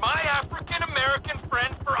arrested my African-American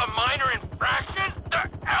friend for a minor infraction? The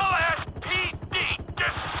LSPD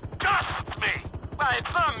disgusts me! Well,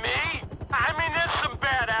 it's not me. I mean, there's some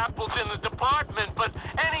bad apples in the department, but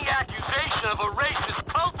any accusation of a racist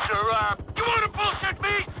culture, you want to bullshit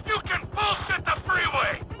me? You can bullshit the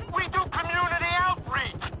freeway! We do community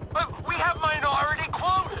outreach, but we have minority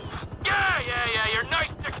quotas. Yeah, your night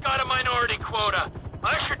stick's got a minority quota.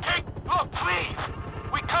 I should take... Look, please!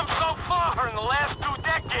 We come so far in the last 2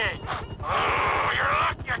 decades. Oh, you're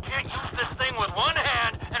lucky I can't use this thing with one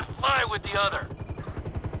hand and fly with the other.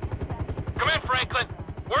 Come in, Franklin.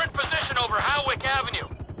 We're in position over Howick Avenue.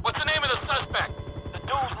 What's the name of the suspect? The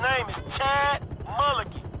dude's name is Chad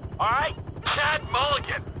Mulligan. All right? Chad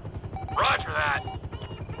Mulligan. Roger that.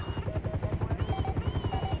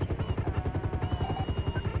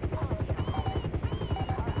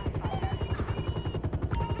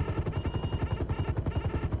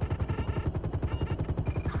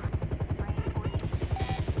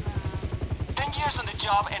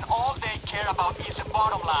 And all they care about is the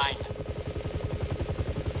bottom line.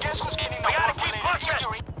 Guess who's getting the work-related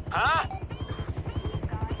injury? Huh?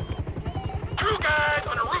 Two guys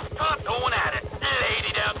on a rooftop going at it.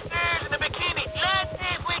 Lady downstairs in the bikini. Let's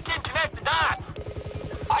see if we can connect the dots.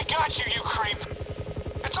 I got you, you creep.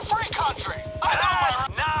 It's a free country. That's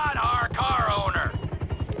not our car owner.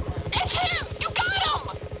 It's him! You got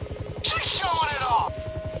him! She's showing it off.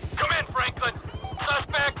 Come in, Franklin.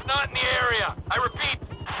 Suspect's not in the area. I repeat,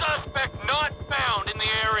 suspect not found in the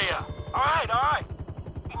area. All right.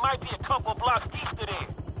 He might be a couple blocks east of there.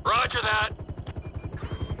 Roger that.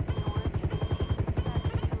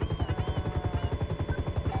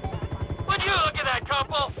 Would you look at that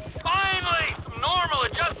couple? Finally, some normal,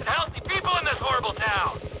 adjusted, healthy people in this horrible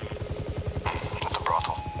town. At the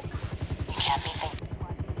brothel. You can't leave him.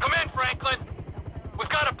 Come in, Franklin. We've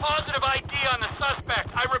got a positive ID on the suspect.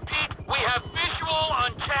 I repeat, we have visual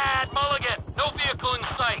on Chad Mulligan. No vehicle in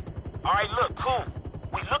sight. All right, look, cool.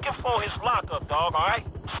 We looking for his lockup, dog, all right?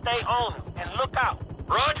 Stay on him and look out.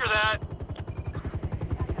 Roger that.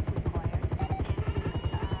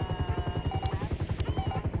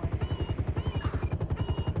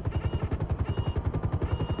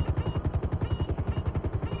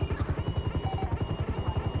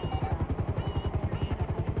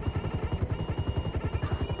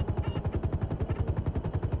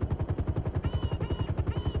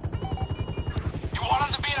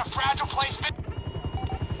 Fragile place.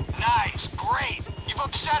 Nice, great. You've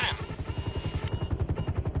upset him.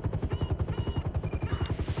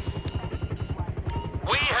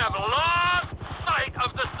 We have lost sight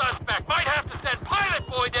of the suspect. Might have to send Pilot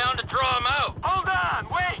Boy down to draw him out. Hold on,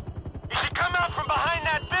 wait. He should come out from behind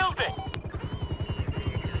that building.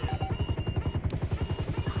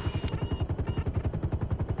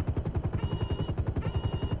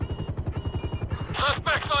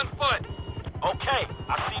 Suspect's on foot. Okay,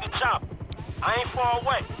 I see the chopper. I ain't far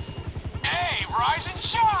away. Hey, rise and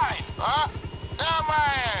shine! Huh? There,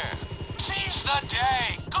 man! Seize the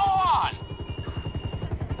day! Go on!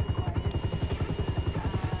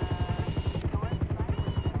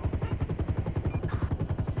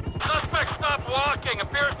 stop walking.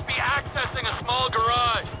 Appears to be accessing a small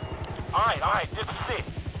garage. All right, this is it.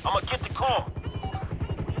 I'm gonna get the car.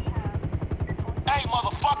 Hey,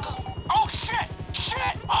 motherfucker! Oh, shit!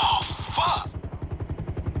 Shit! Oh, fuck!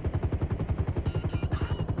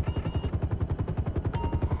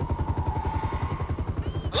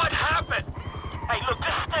 What happened? Hey, look,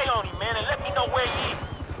 just stay on him, man, and let me know where he is.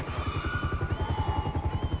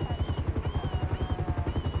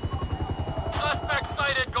 Suspect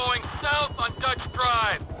sighted going south on Dutch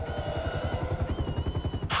Drive.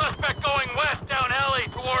 Suspect going west down alley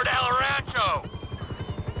toward El Rancho.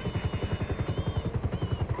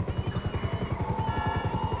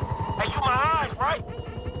 Hey, you my eyes, right?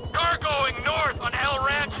 Car going north on El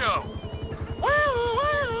Rancho. Woo,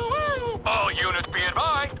 woo, woo. All units be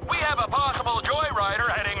advised, we have a possible joyrider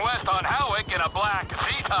heading west on Howick in a black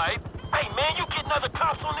C-type. Hey, man, you getting other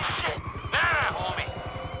cops on this shit? Nah, homie.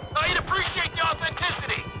 I'd appreciate the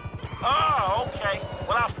authenticity. Oh, okay.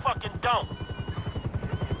 Well, I fucking don't.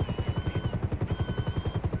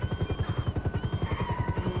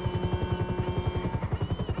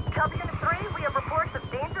 Copy Unit 3, we have reports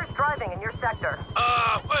of dangerous driving in your sector.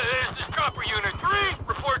 This is Chopper Unit 3.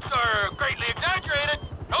 Reports are greatly exaggerated.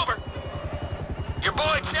 Over. Your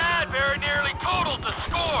boy Chad very nearly totaled the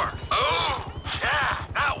score. Oh, Chad,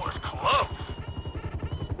 that was close.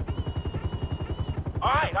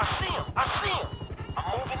 All right, I see him. I'm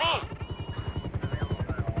moving in.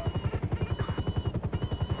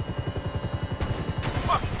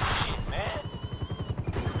 Fuck this shit, man.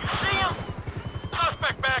 You see him?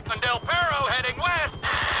 Suspect back on Del Perro heading west.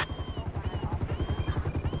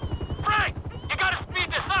 Frank, you gotta speed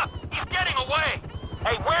this up. He's getting away.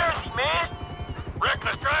 Hey, where is he, man?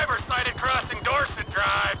 Reckless driver sighted crossing Dorset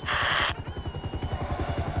Drive.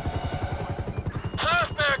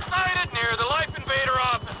 Suspect sighted near the Life Invader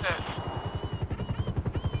offices.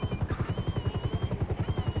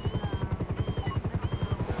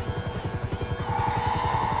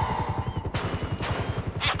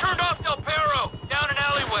 He's turned off Del Perro, down an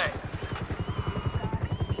alleyway.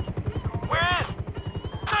 Where is he?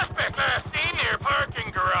 Suspect last seen near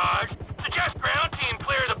parking garage. Suggest ground team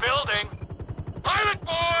clear the building. Pilot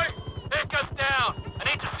boy! Take us down. I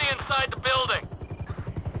need to see inside the building.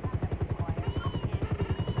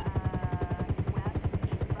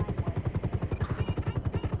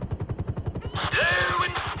 Slow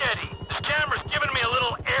and steady. This camera's giving me a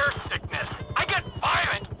little air sickness. I get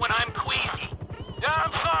violent when I'm queasy. Yeah,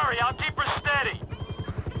 I'm sorry. I'll keep her steady.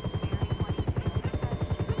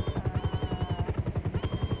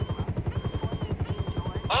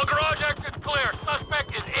 All garage exits clear. Suspect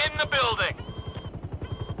is in the building.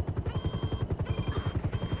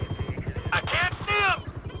 I can't see him.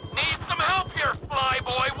 Need some help here,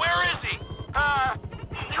 flyboy. Where is he?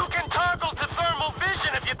 You can toggle to thermal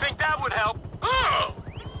vision if you think that would help. Oh!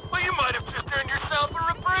 Well, you might have just earned yourself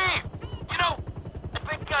a reprieve. You know, I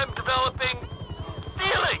think I'm developing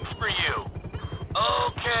feelings for you.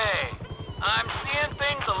 Okay. I'm seeing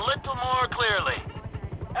things a little more clearly.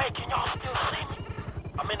 Hey, can y'all still see me?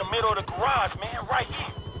 I'm in the middle of the garage, man, right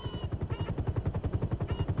here.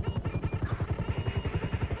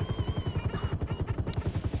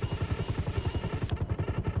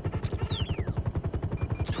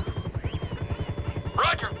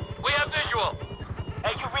 Roger, we have visual.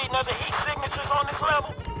 Hey, you reading other heat signatures on this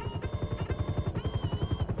level?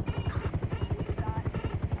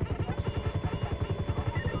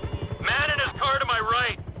 Man in his car to my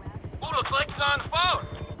right. Ooh, looks like he's on phone.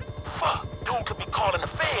 Fuck, dude could be calling the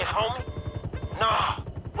feds, homie. Nah,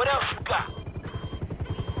 what else you got?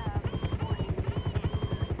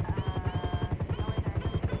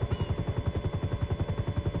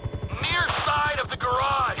 Near side of the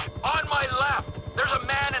garage, on my left, there's a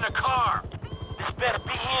man in a car. This better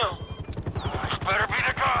be him. This better be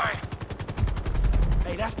the guy.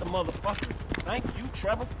 Hey, that's the motherfucker. Thank you,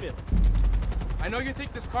 Trevor Phillips. I know you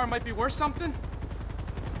think this car might be worth something.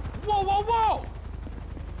 Whoa, whoa, whoa!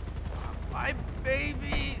 My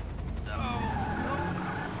baby. No.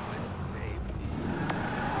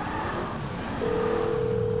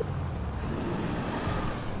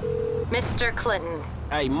 Mr. Clinton.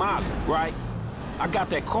 Hey, Molly, right? I got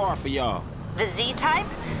that car for y'all. The Z-type?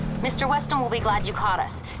 Mr. Weston will be glad you caught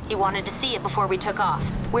us. He wanted to see it before we took off.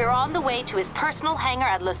 We're on the way to his personal hangar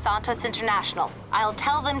at Los Santos International. I'll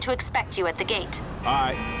tell them to expect you at the gate. All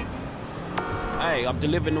right. Hey, I'm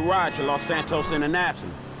delivering the ride to Los Santos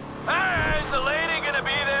International. Hey, is the lady gonna be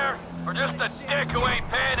there? Or just a dick who ain't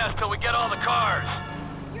paying us till we get all the cars?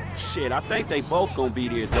 Shit, I think they both gonna be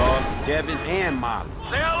there, dog. Devin and Molly.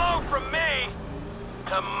 Say hello from me.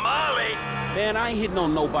 Tamale? Man, I ain't hitting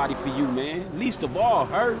on nobody for you, man. Least of all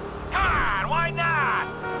her. Come on, why not?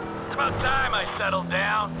 It's about time I settled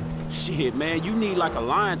down. Shit, man, you need like a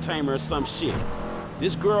lion tamer or some shit.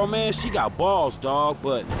 This girl, man, she got balls, dog,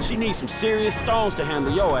 but she needs some serious stones to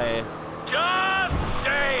handle your ass. Just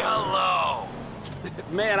say hello.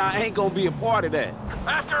 Man, I ain't gonna be a part of that.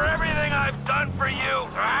 After everything I've done for you,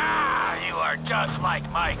 you are just like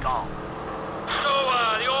Michael. So,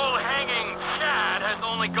 the old hanging Chad has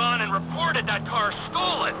only gone and reported that car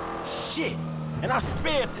stolen. Shit, and I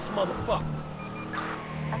spared this motherfucker.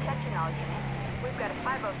 Attention all units. We've got a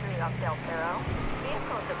 503 off Del Perro.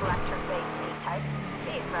 Vehicle is a black Chevrolet C-type.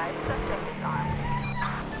 Be advised, suspect is armed.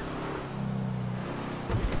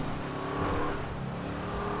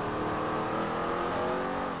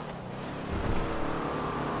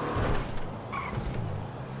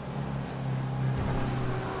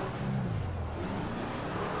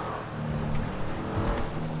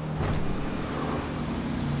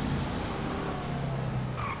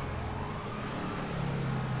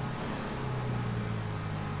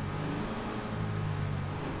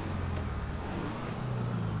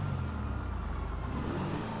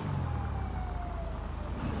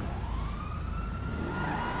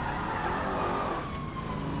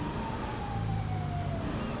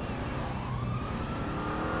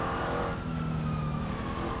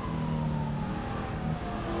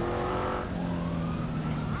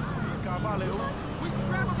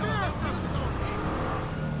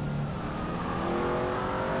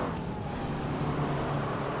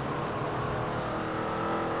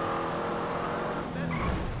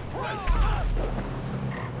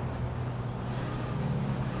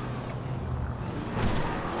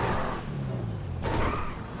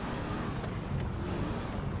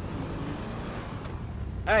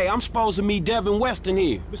 Hey, I'm supposed to meet Devin Weston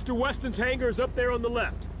here. Mr. Weston's hangar is up there on the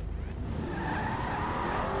left.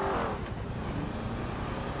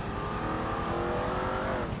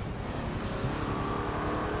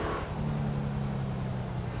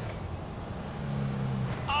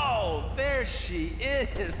 Oh, there she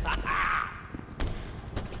is.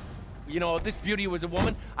 You know, if this beauty was a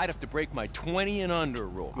woman, I'd have to break my 20 and under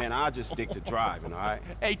rule. Man, I'll just stick to driving, all right?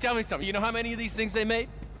 Hey, tell me something. You know how many of these things they made?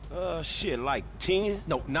 Shit, like 10?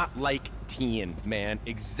 No, not like 10, man.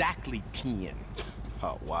 Exactly 10.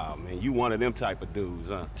 Oh, wow, man. You one of them type of dudes,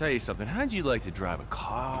 huh? Tell you something. How'd you like to drive a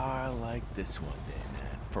car like this one day,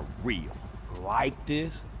 man? For real. Like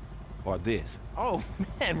this? Or this? Oh,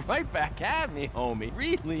 man, right back at me, homie.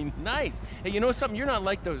 Really nice. Hey, you know something? You're not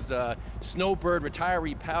like those snowbird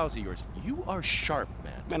retiree pals of yours. You are sharp,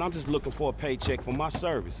 man. Man, I'm just looking for a paycheck for my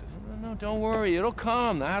services. No, don't worry. It'll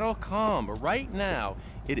come. That'll come. But right now,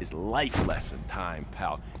 it is life lesson time,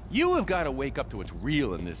 pal. You have got to wake up to what's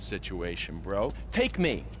real in this situation, bro. Take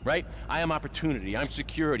me, right? I am opportunity. I'm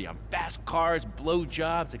security. I'm fast cars, blow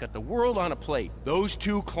jobs. I got the world on a plate. Those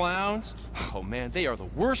two clowns, oh man, they are the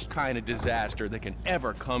worst kind of disaster that can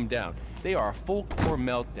ever come down. They are a full core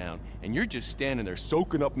meltdown, and you're just standing there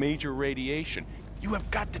soaking up major radiation. You have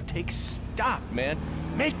got to take stock, man.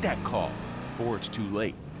 Make that call before it's too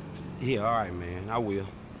late. Yeah, all right, man. I will.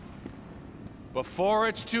 Before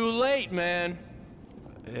it's too late, man.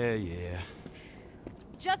 Yeah.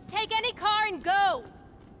 Just take any car and go!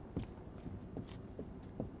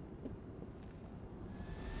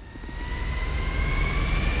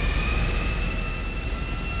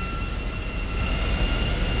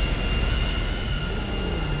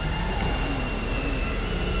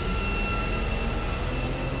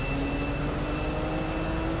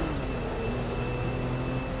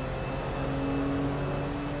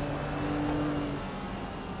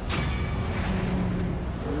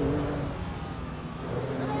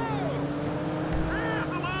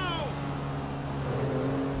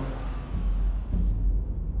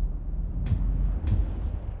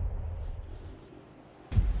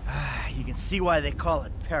 You can see why they call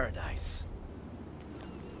it paradise.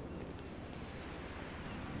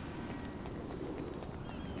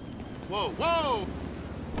 Whoa, whoa!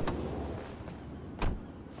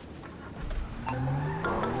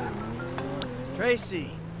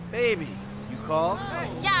 Tracy, baby, you called?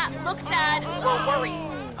 Yeah, look, Dad, we're worried.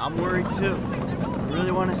 I'm worried too. I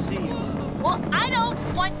really want to see you. Well, I don't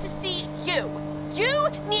want to see you. You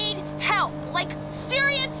need help. Like,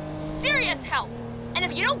 serious, serious help. And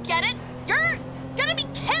if you don't get it, you're gonna be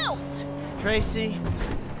killed. Tracy,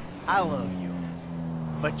 I love you.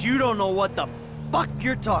 But you don't know what the fuck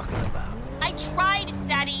you're talking about. I tried,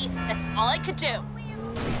 Daddy. That's all I could do.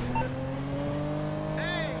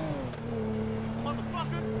 Hey!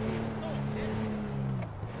 Motherfucker!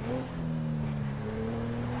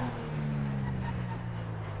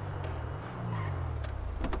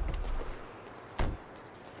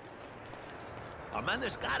 on, man.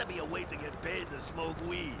 There's gotta be a way to get paid to smoke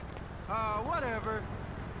weed. Whatever.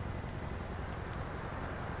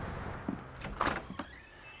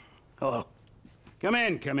 Hello. Come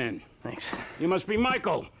in, come in. Thanks. You must be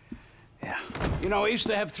Michael. Yeah. You know, I used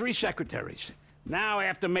to have 3 secretaries. Now I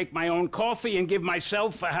have to make my own coffee and give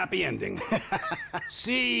myself a happy ending.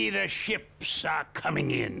 See, the ships are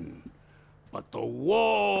coming in, but the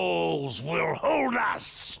walls will hold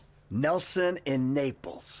us. Nelson in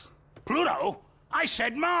Naples. Pluto? I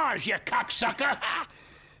said Mars, you cocksucker!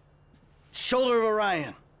 Shoulder of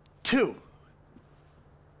Orion. 2.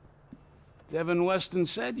 Devin Weston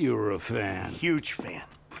said you were a fan. Huge fan.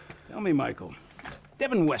 Tell me, Michael,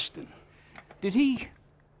 Devin Weston, does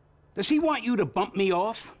he want you to bump me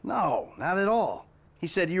off? No, not at all. He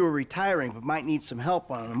said you were retiring but might need some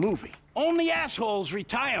help on a movie. Only assholes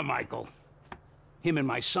retire, Michael. Him and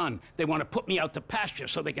my son, they want to put me out to pasture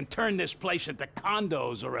so they can turn this place into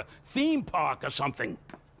condos or a theme park or something.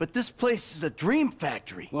 But this place is a dream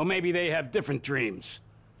factory. Well, maybe they have different dreams.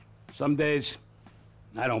 Some days,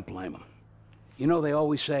 I don't blame them. You know, they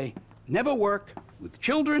always say, never work with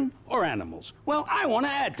children or animals. Well, I want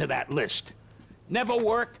to add to that list. Never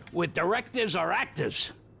work with directors or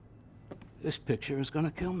actors. This picture is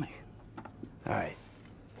gonna kill me. All right.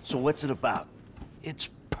 So what's it about? It's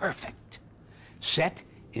perfect. Set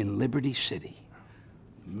in Liberty City.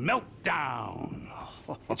 Meltdown.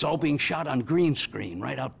 It's all being shot on green screen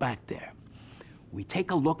right out back there. We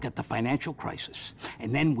take a look at the financial crisis,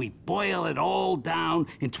 and then we boil it all down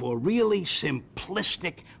into a really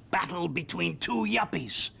simplistic battle between 2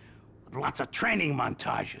 yuppies with lots of training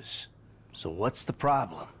montages. So what's the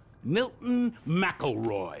problem? Milton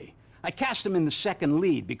McElroy. I cast him in the second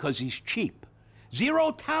lead because he's cheap.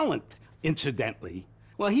 0 talent, incidentally.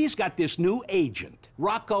 Well, he's got this new agent,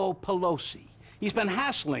 Rocco Pelosi. He's been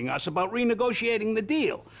hassling us about renegotiating the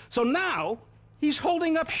deal. So now, he's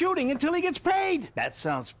holding up shooting until he gets paid. That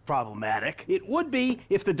sounds problematic. It would be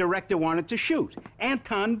if the director wanted to shoot.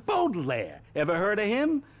 Anton Baudelaire. Ever heard of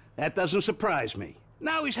him? That doesn't surprise me.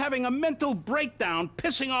 Now he's having a mental breakdown,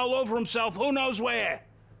 pissing all over himself who knows where.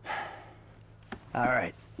 All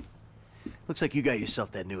right. Looks like you got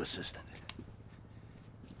yourself that new assistant.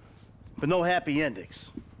 But no happy endings.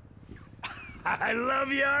 I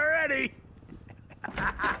love you already.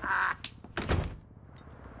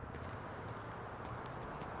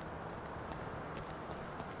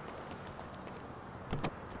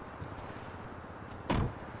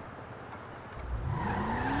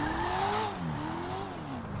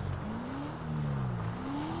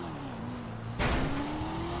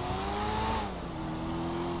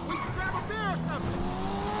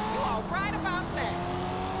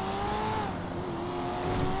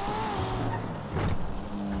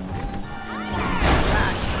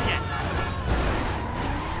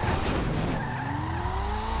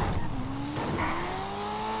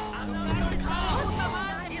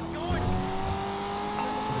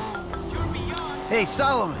 Hey,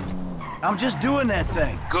 Solomon. I'm just doing that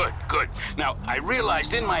thing. Good, good. Now, I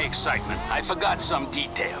realized in my excitement, I forgot some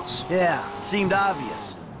details. Yeah, it seemed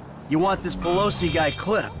obvious. You want this Pelosi guy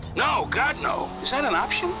clipped. No, God, no. Is that an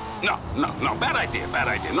option? No, bad idea, bad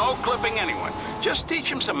idea. No clipping anyone. Just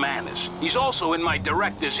teach him some manners. He's also in my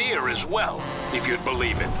director's ear as well, if you'd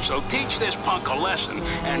believe it. So teach this punk a lesson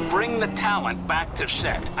and bring the talent back to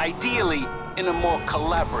set. Ideally, in a more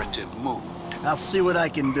collaborative mood. I'll see what I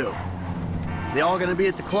can do. They all gonna be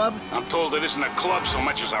at the club? I'm told it isn't a club so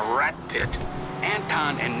much as a rat pit.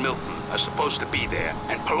 Anton and Milton are supposed to be there,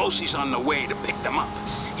 and Pelosi's on the way to pick them up.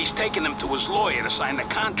 He's taking them to his lawyer to sign the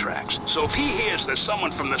contracts. So if he hears there's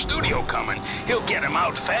someone from the studio coming, he'll get him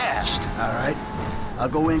out fast. All right. I'll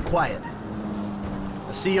go in quiet.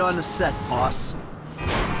 I'll see you on the set, boss.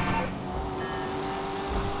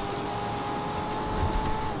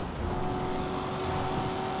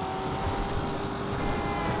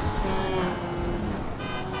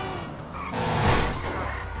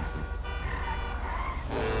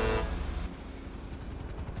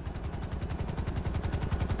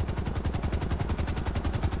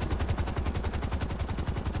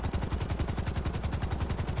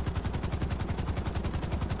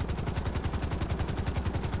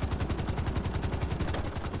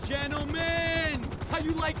 Gentlemen, how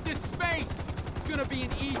you like this space? It's gonna be an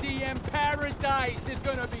EDM paradise. There's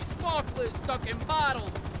gonna be sparklers stuck in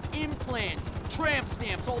bottles, implants, tramp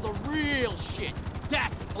stamps, all the real shit.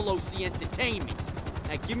 That's Pelosi Entertainment.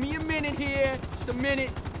 Now give me a minute here, just a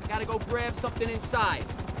minute. I gotta go grab something inside.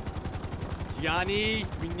 Johnny,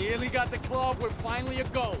 we nearly got the club. We're finally a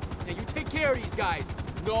go. Now you take care of these guys.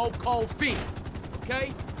 No cold feet,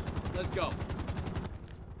 okay? Let's go.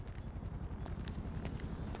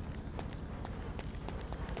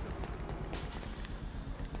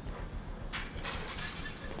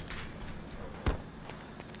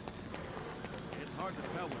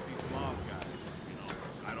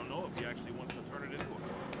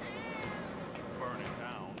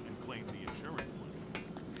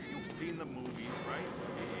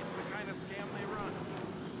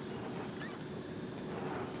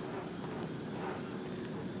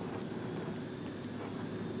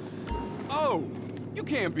 You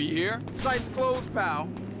can't be here. Site's closed, pal.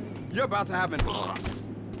 You're about to have an...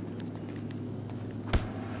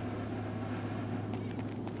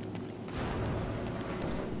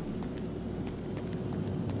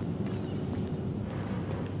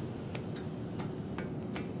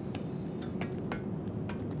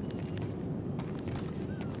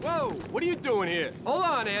 Whoa, what are you doing here? Hold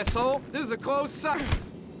on, asshole. This is a closed site.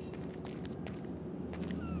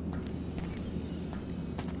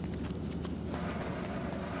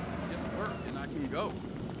 Just work and I can go.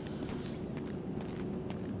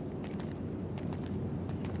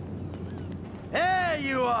 There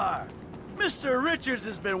you are! Mr. Richards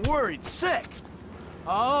has been worried sick.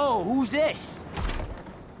 Oh, who's this?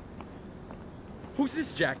 Who's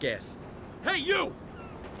this jackass? Hey, you!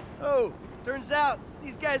 Oh, turns out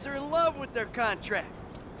these guys are in love with their contract.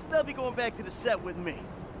 So they'll be going back to the set with me.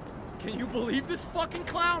 Can you believe this fucking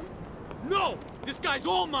clown? No! This guy's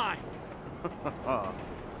all mine!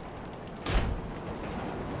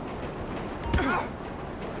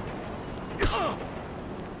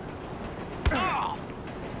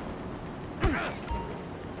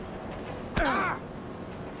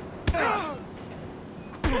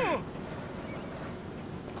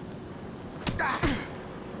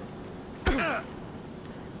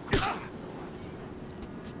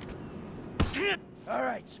 All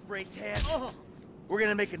right, spray tan. We're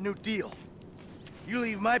gonna make a new deal. You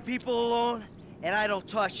leave my people alone, and I don't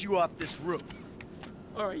toss you off this roof.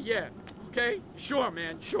 All right, yeah. Okay? Sure,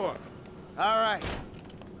 man, sure. All right.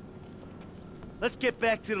 Let's get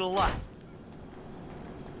back to the lot.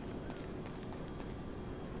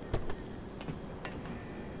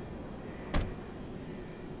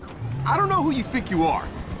 I don't know who you think you are.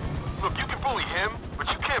 Look, you can bully him, but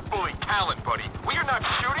you can't bully talent, buddy. We are not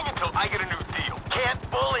shooting until I get a new deal. Can't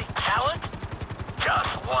bully talent?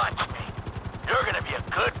 Just watch me. You're gonna be a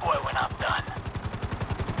good boy when I'm done.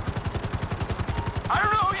 I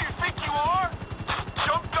don't know who you think you are. Just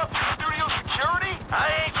jumped up to studio security?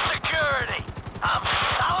 I ain't security. I'm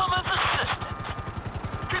Solomon's assistant.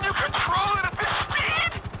 Can you control it at this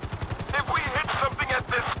speed? If we hit something at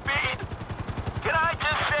this speed, Can I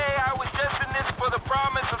just say I was just in this for the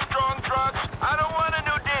promise of strong drugs? I don't want a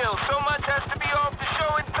new deal. So much has to be off the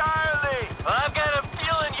show entirely. Well, I've got a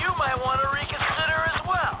feeling you might want to reconsider as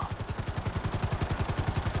well.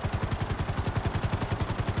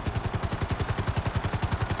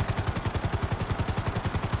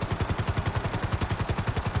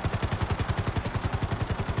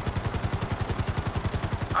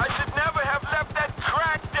 I should never have left that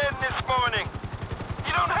crack den this morning.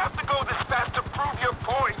 You don't have to go this fast to prove your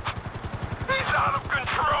point. He's out of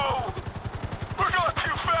control. We're going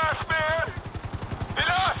too fast, man.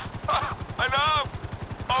 Enough. Enough.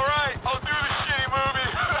 All right, I'll do the shitty movie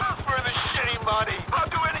for the shitty money. I'll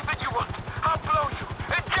do anything you want. I'll blow you.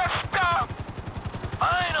 And just stop.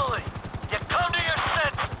 Finally, you come to your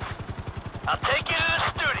senses. I'll take you to the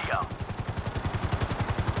studio.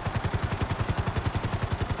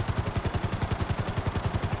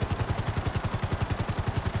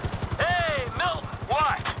 Hey, Milton.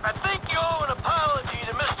 What? I think you owe an apology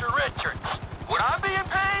to Mr. Richards. Would I being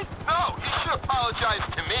paid? No, you should apologize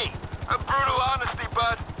to me. A brutal honesty,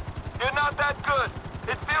 bud. You're not that good.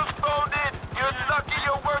 It feels phoned in. You're lucky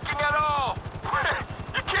you're working at all.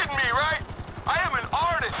 You're kidding me, right? I am an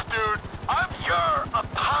artist, dude. You're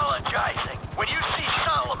apologizing. When you see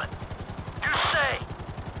Solomon, you say,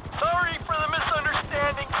 "Sorry for the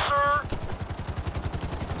misunderstanding, sir."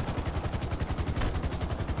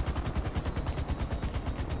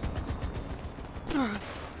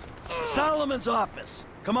 Solomon's office.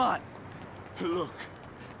 Come on. Look,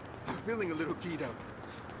 I'm feeling a little keyed up.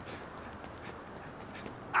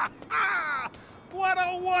 What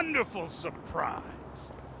a wonderful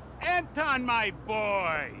surprise. Anton, my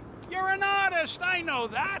boy. You're an artist, I know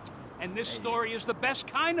that. And this story is the best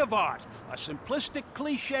kind of art. A simplistic,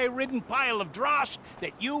 cliche-ridden pile of dross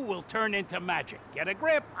that you will turn into magic. Get a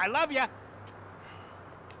grip. I love ya.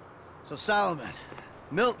 So, Solomon,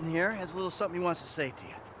 Milton here has a little something he wants to say to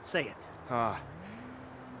you. Say it.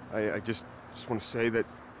 I just want to say that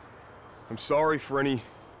I'm sorry for any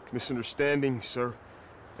misunderstanding, sir.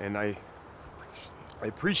 And I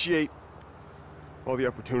appreciate all the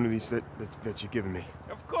opportunities that you've given me.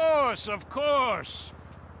 Of course, of course.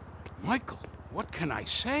 Michael, what can I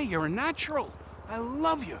say? You're a natural. I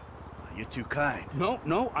love you. You're too kind.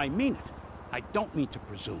 No, I mean it. I don't mean to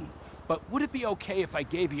presume. But would it be okay if I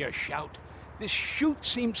gave you a shout? This shoot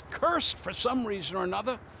seems cursed for some reason or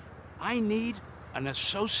another. I need an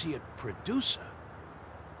associate producer.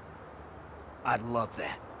 I'd love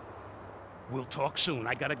that. We'll talk soon.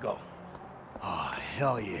 I gotta go. Oh,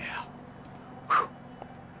 hell yeah.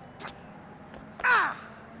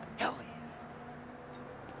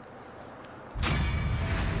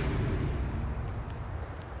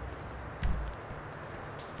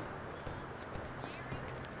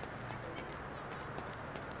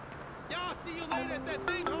 at that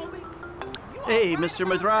thing, homie? Hey, Mr.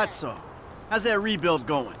 Madrazo. How's that rebuild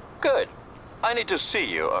going? Good. I need to see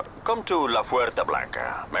you. Come to La Fuerta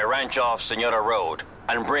Blanca, my ranch off Senora Road,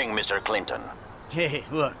 and bring Mr. Clinton. Hey,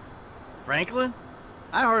 look. Franklin?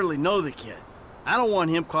 I hardly know the kid. I don't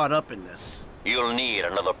want him caught up in this. You'll need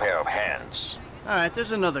another pair of hands. All right,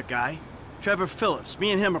 there's another guy. Trevor Phillips.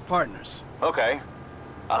 Me and him are partners. Okay.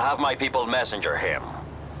 I'll have my people messenger him.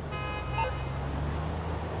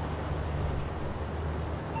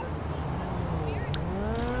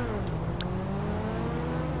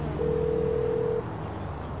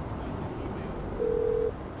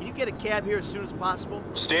 Can you get a cab here as soon as possible?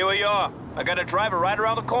 Stay where you are. I got a driver right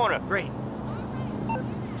around the corner. Great.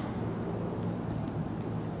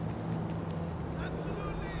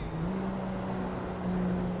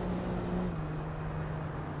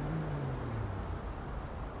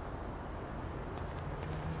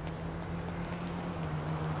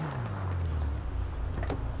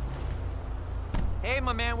 Hey,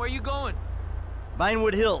 my man, where you going?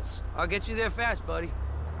 Vinewood Hills. I'll get you there fast, buddy.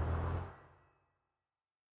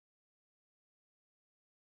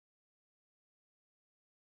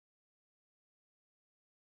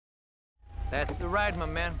 That's the ride, my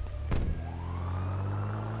man.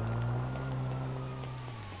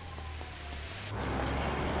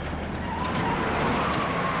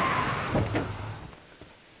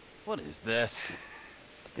 What is this?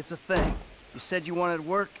 It's a thing. You said you wanted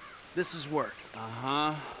work. This is work.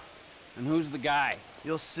 Uh-huh. And who's the guy?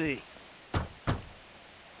 You'll see.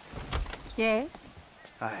 Yes?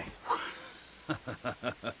 Hi.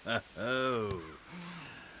 Oh.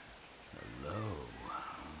 Hello.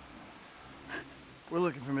 We're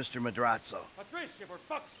looking for Mr. Madrazo. Patricia, for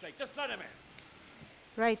fuck's sake, just let him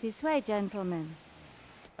in. Right this way, gentlemen.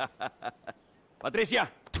 Patricia,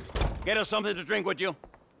 get us something to drink, would you?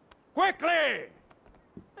 Quickly!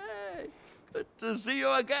 Hey, good to see you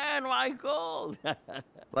again, Michael.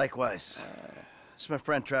 Likewise. It's my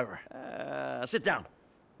friend Trevor. Sit down.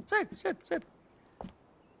 Sit.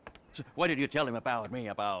 What did you tell him about me,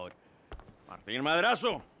 about Martin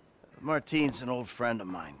Madrazo? Martin's an old friend of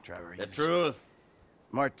mine, Trevor. The truth.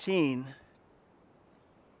 Martin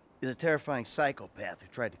is a terrifying psychopath who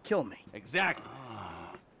tried to kill me. Exactly.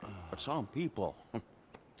 But some people,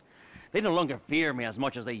 they no longer fear me as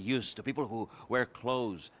much as they used to. People who wear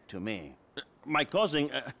clothes to me. My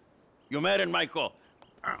cousin, you met him, Michael.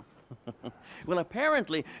 Well,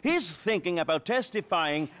 apparently, he's thinking about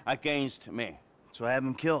testifying against me. So I have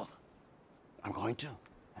him killed. I'm going to.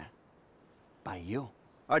 By you.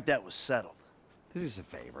 Our debt was settled. This is a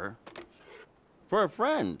favor. For a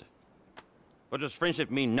friend. But does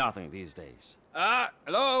friendship mean nothing these days?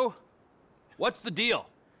 Hello? What's the deal?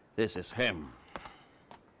 This is him.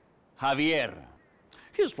 Javier.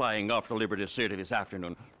 He's flying off to Liberty City this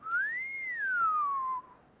afternoon.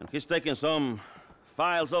 And he's taking some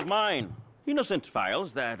files of mine. Innocent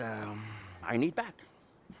files that, I need back.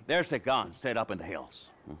 There's a gun set up in the hills.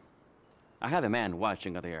 I have a man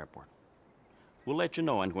watching at the airport. We'll let you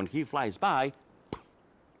know, and when he flies by,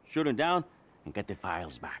 shoot him down and get the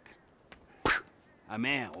files back.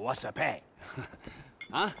 Man, what's a pay?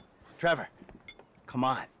 Huh? Trevor, come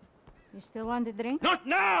on. You still want the drink? Not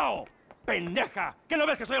now! Pendeja! ¿Qué no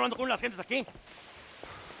ves que estoy hablando con las gentes aquí?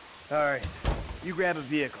 All right. You grab a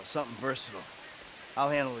vehicle, something versatile. I'll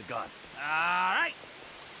handle the gun. All right.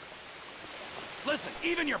 Listen,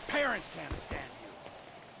 even your parents can't stand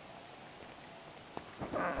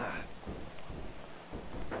you.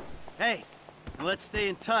 Hey, let's stay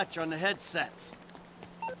in touch on the headsets.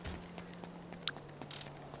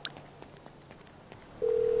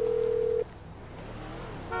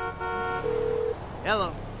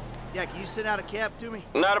 Hello. Yeah, can you send out a cab to me?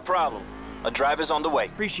 Not a problem. A driver's on the way.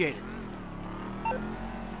 Appreciate it.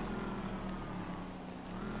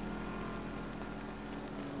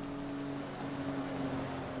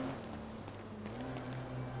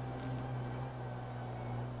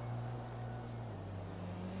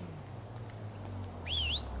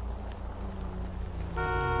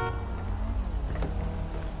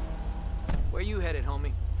 Where you headed,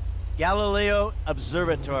 homie? Galileo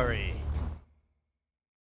Observatory.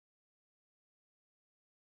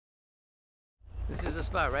 This is the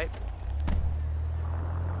spot, right?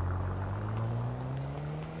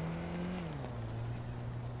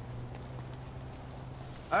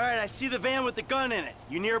 All right, I see the van with the gun in it.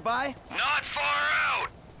 You nearby? Not far out.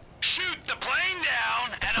 Shoot the plane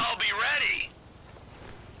down, and I'll be ready.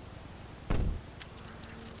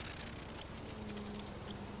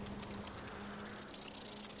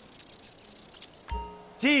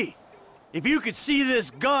 T, if you could see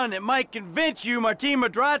this gun, it might convince you Martin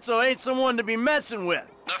Madrazo ain't someone to be messing with.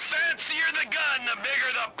 The fancier the gun,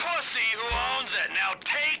 see who owns it. Now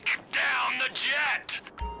take down the jet!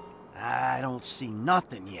 I don't see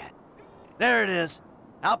nothing yet. There it is.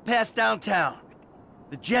 Out past downtown.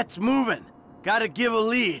 The jet's moving. Gotta give a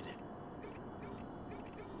lead.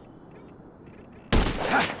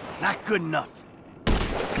 Ha! Not good enough.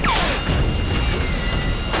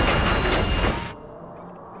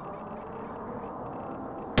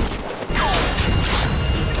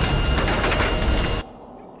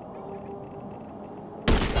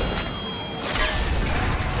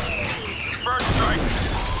 First strike.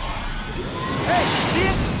 Hey, you see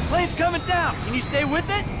it? Plane's coming down. Can you stay with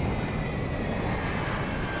it?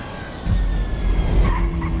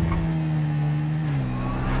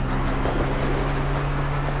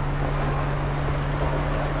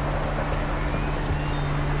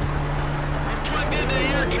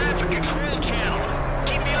 Traffic control channel.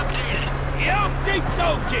 Keep me updated. Okie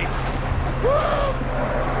dokie. Woo!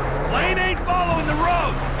 Plane ain't following the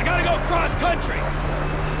road. I gotta go cross country.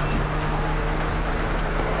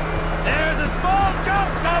 There's a small jump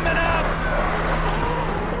coming up.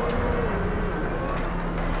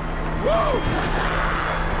 Woo!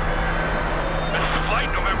 This is Flight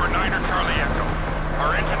November 9er Charlie Echo.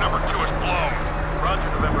 Our engine number 2 is blown. Roger,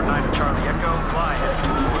 November 9er Charlie Echo. Fly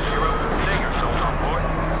S240. Say yourself on board.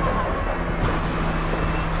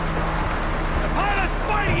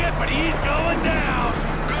 Fighting it, but he's going down.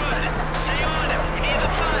 Good. Stay on it. We need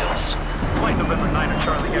the files. Flight November 9er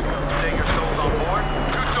Charlie Echo. Say your souls on board.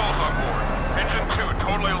 2 souls on board. Engine 2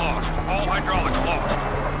 totally lost. All hydraulics lost.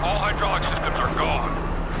 All hydraulic systems are gone.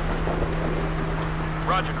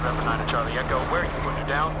 Roger, November 9er Charlie Echo. Where are you putting her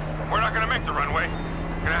down? We're not gonna make the runway.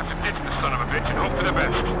 Gonna have to ditch this son of a bitch and hope for the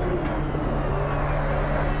best.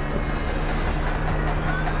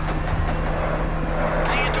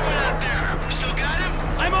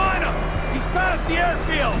 I'm on him! He's past the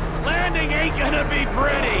airfield! Landing ain't gonna be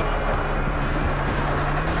pretty!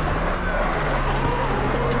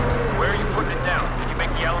 Where are you putting it down? Can you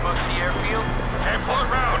make the Alamo Sea airfield? Can't pull it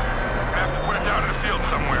round. Gonna have to put it down in the field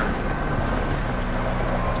somewhere.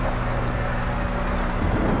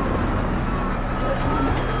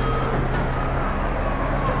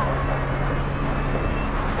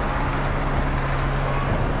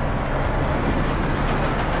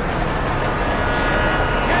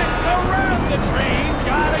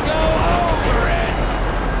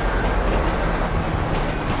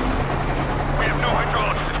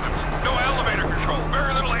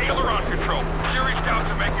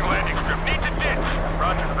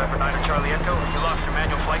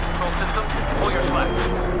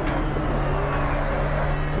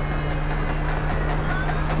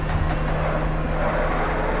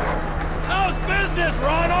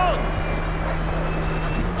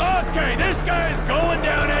 Okay, this guy's going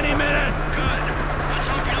down any minute. Good. Let's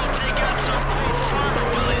hope you don't take out some poor farmer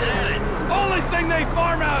while he's at it. Only thing they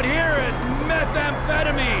farm out here is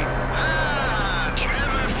methamphetamine. Ah,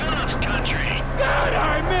 Trevor Phillips country. God,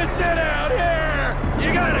 I miss it out here.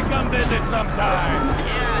 You gotta come visit sometime.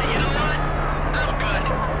 Yeah, you know what? I'm good.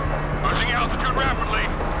 Losing altitude rapidly.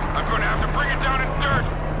 I'm going to have to bring it down in dirt.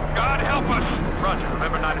 God help us. Roger,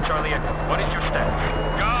 November 9 Charlie Echo. What is your status?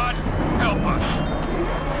 God help us.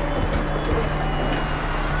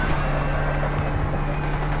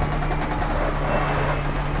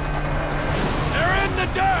 They're in the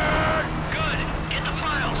dirt! Good. Get the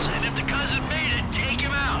files, and if the cousin made it, take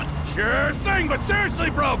him out. Sure thing, but seriously,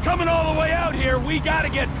 bro, coming all the way out here, we gotta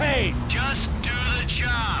get paid. Just do the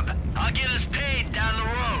job. I'll get us paid down the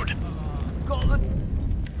road. Call the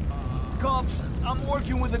cops. I'm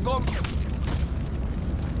working with the Gore.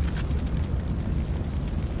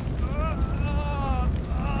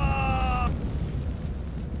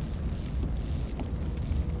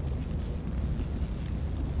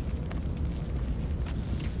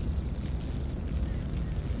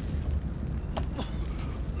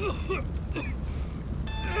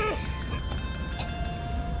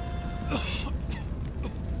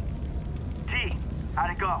 How'd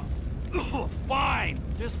it go? Fine,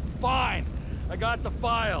 just fine. I got the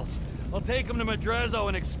files. I'll take them to Madrezzo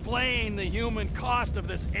and explain the human cost of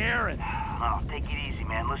this errand. No, take it easy,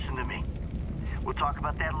 man. Listen to me. We'll talk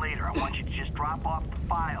about that later. I want you to just drop off the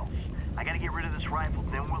files. I gotta get rid of this rifle,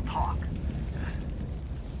 then we'll talk.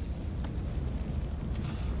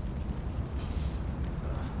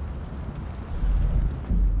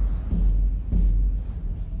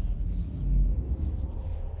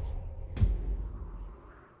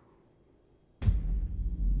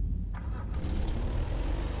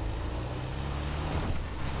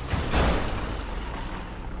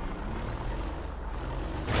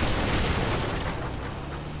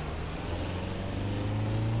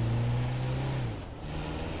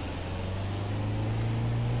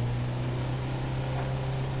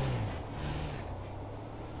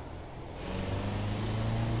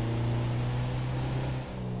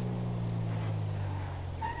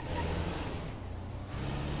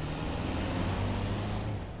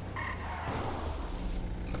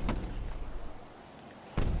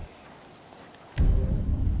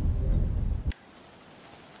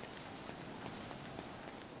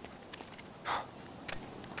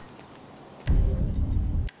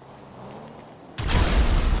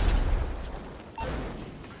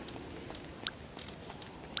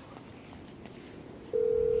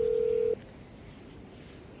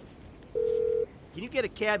 get a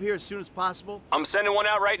cab here as soon as possible? I'm sending one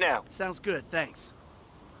out right now. Sounds good, thanks.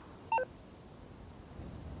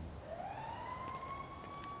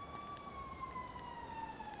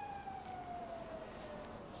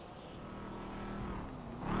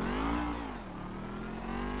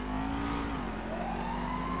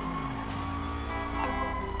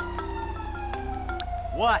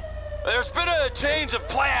 What? There's been a change of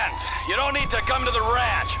plans. You don't need to come to the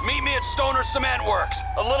ranch. Meet me at Stoner Cement Works,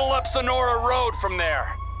 a little up Sonora Road from there.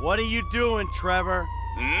 What are you doing, Trevor?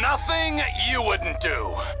 Nothing you wouldn't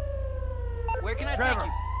do. Where can I Trevor. take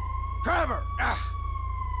you? Trevor!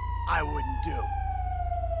 I wouldn't do.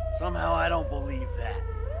 Somehow I don't believe that.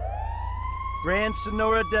 Grand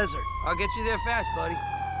Sonora Desert. I'll get you there fast, buddy.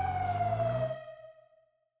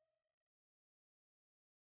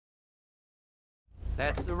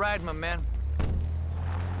 That's the ride, my man.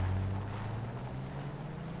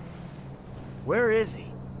 Where is he?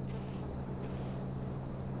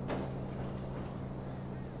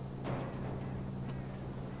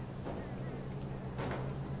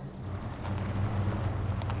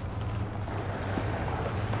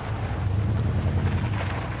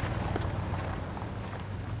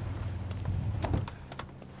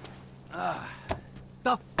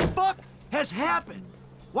 The fuck has happened?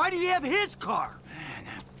 Why did he have his car?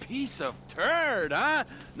 Piece of turd, huh?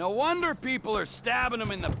 No wonder people are stabbing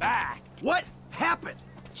him in the back. What happened?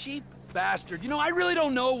 Cheap bastard. You know, I really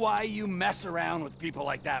don't know why you mess around with people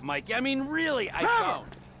like that, Mikey. I mean, really, I don't.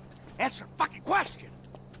 Answer the fucking question.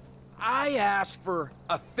 I asked for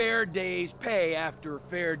a fair day's pay after a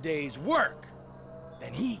fair day's work.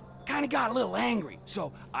 Then he kind of got a little angry.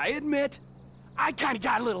 So I admit, I kind of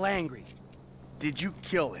got a little angry. Did you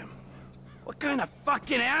kill him? What kind of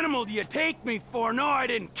fucking animal do you take me for? No, I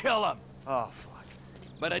didn't kill him. Oh, fuck.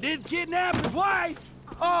 But I did kidnap his wife.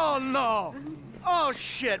 Oh, no. Oh,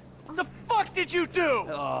 shit. What the fuck did you do?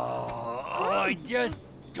 Oh, I just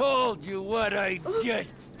told you what I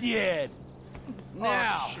just did.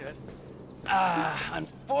 Now, oh, shit.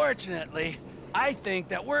 Unfortunately, I think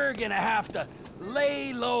that we're gonna have to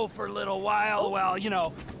lay low for a little while while, you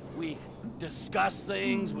know, we discuss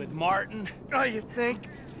things with Martin. Oh, you think?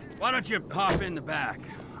 Why don't you hop in the back?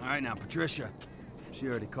 All right, now, Patricia, she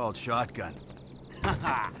already called shotgun.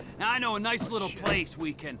 Now, I know a nice little place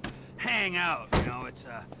we can hang out, you know. It's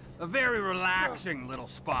a very relaxing little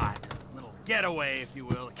spot. A little getaway, if you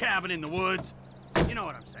will. A cabin in the woods. You know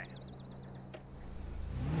what I'm saying.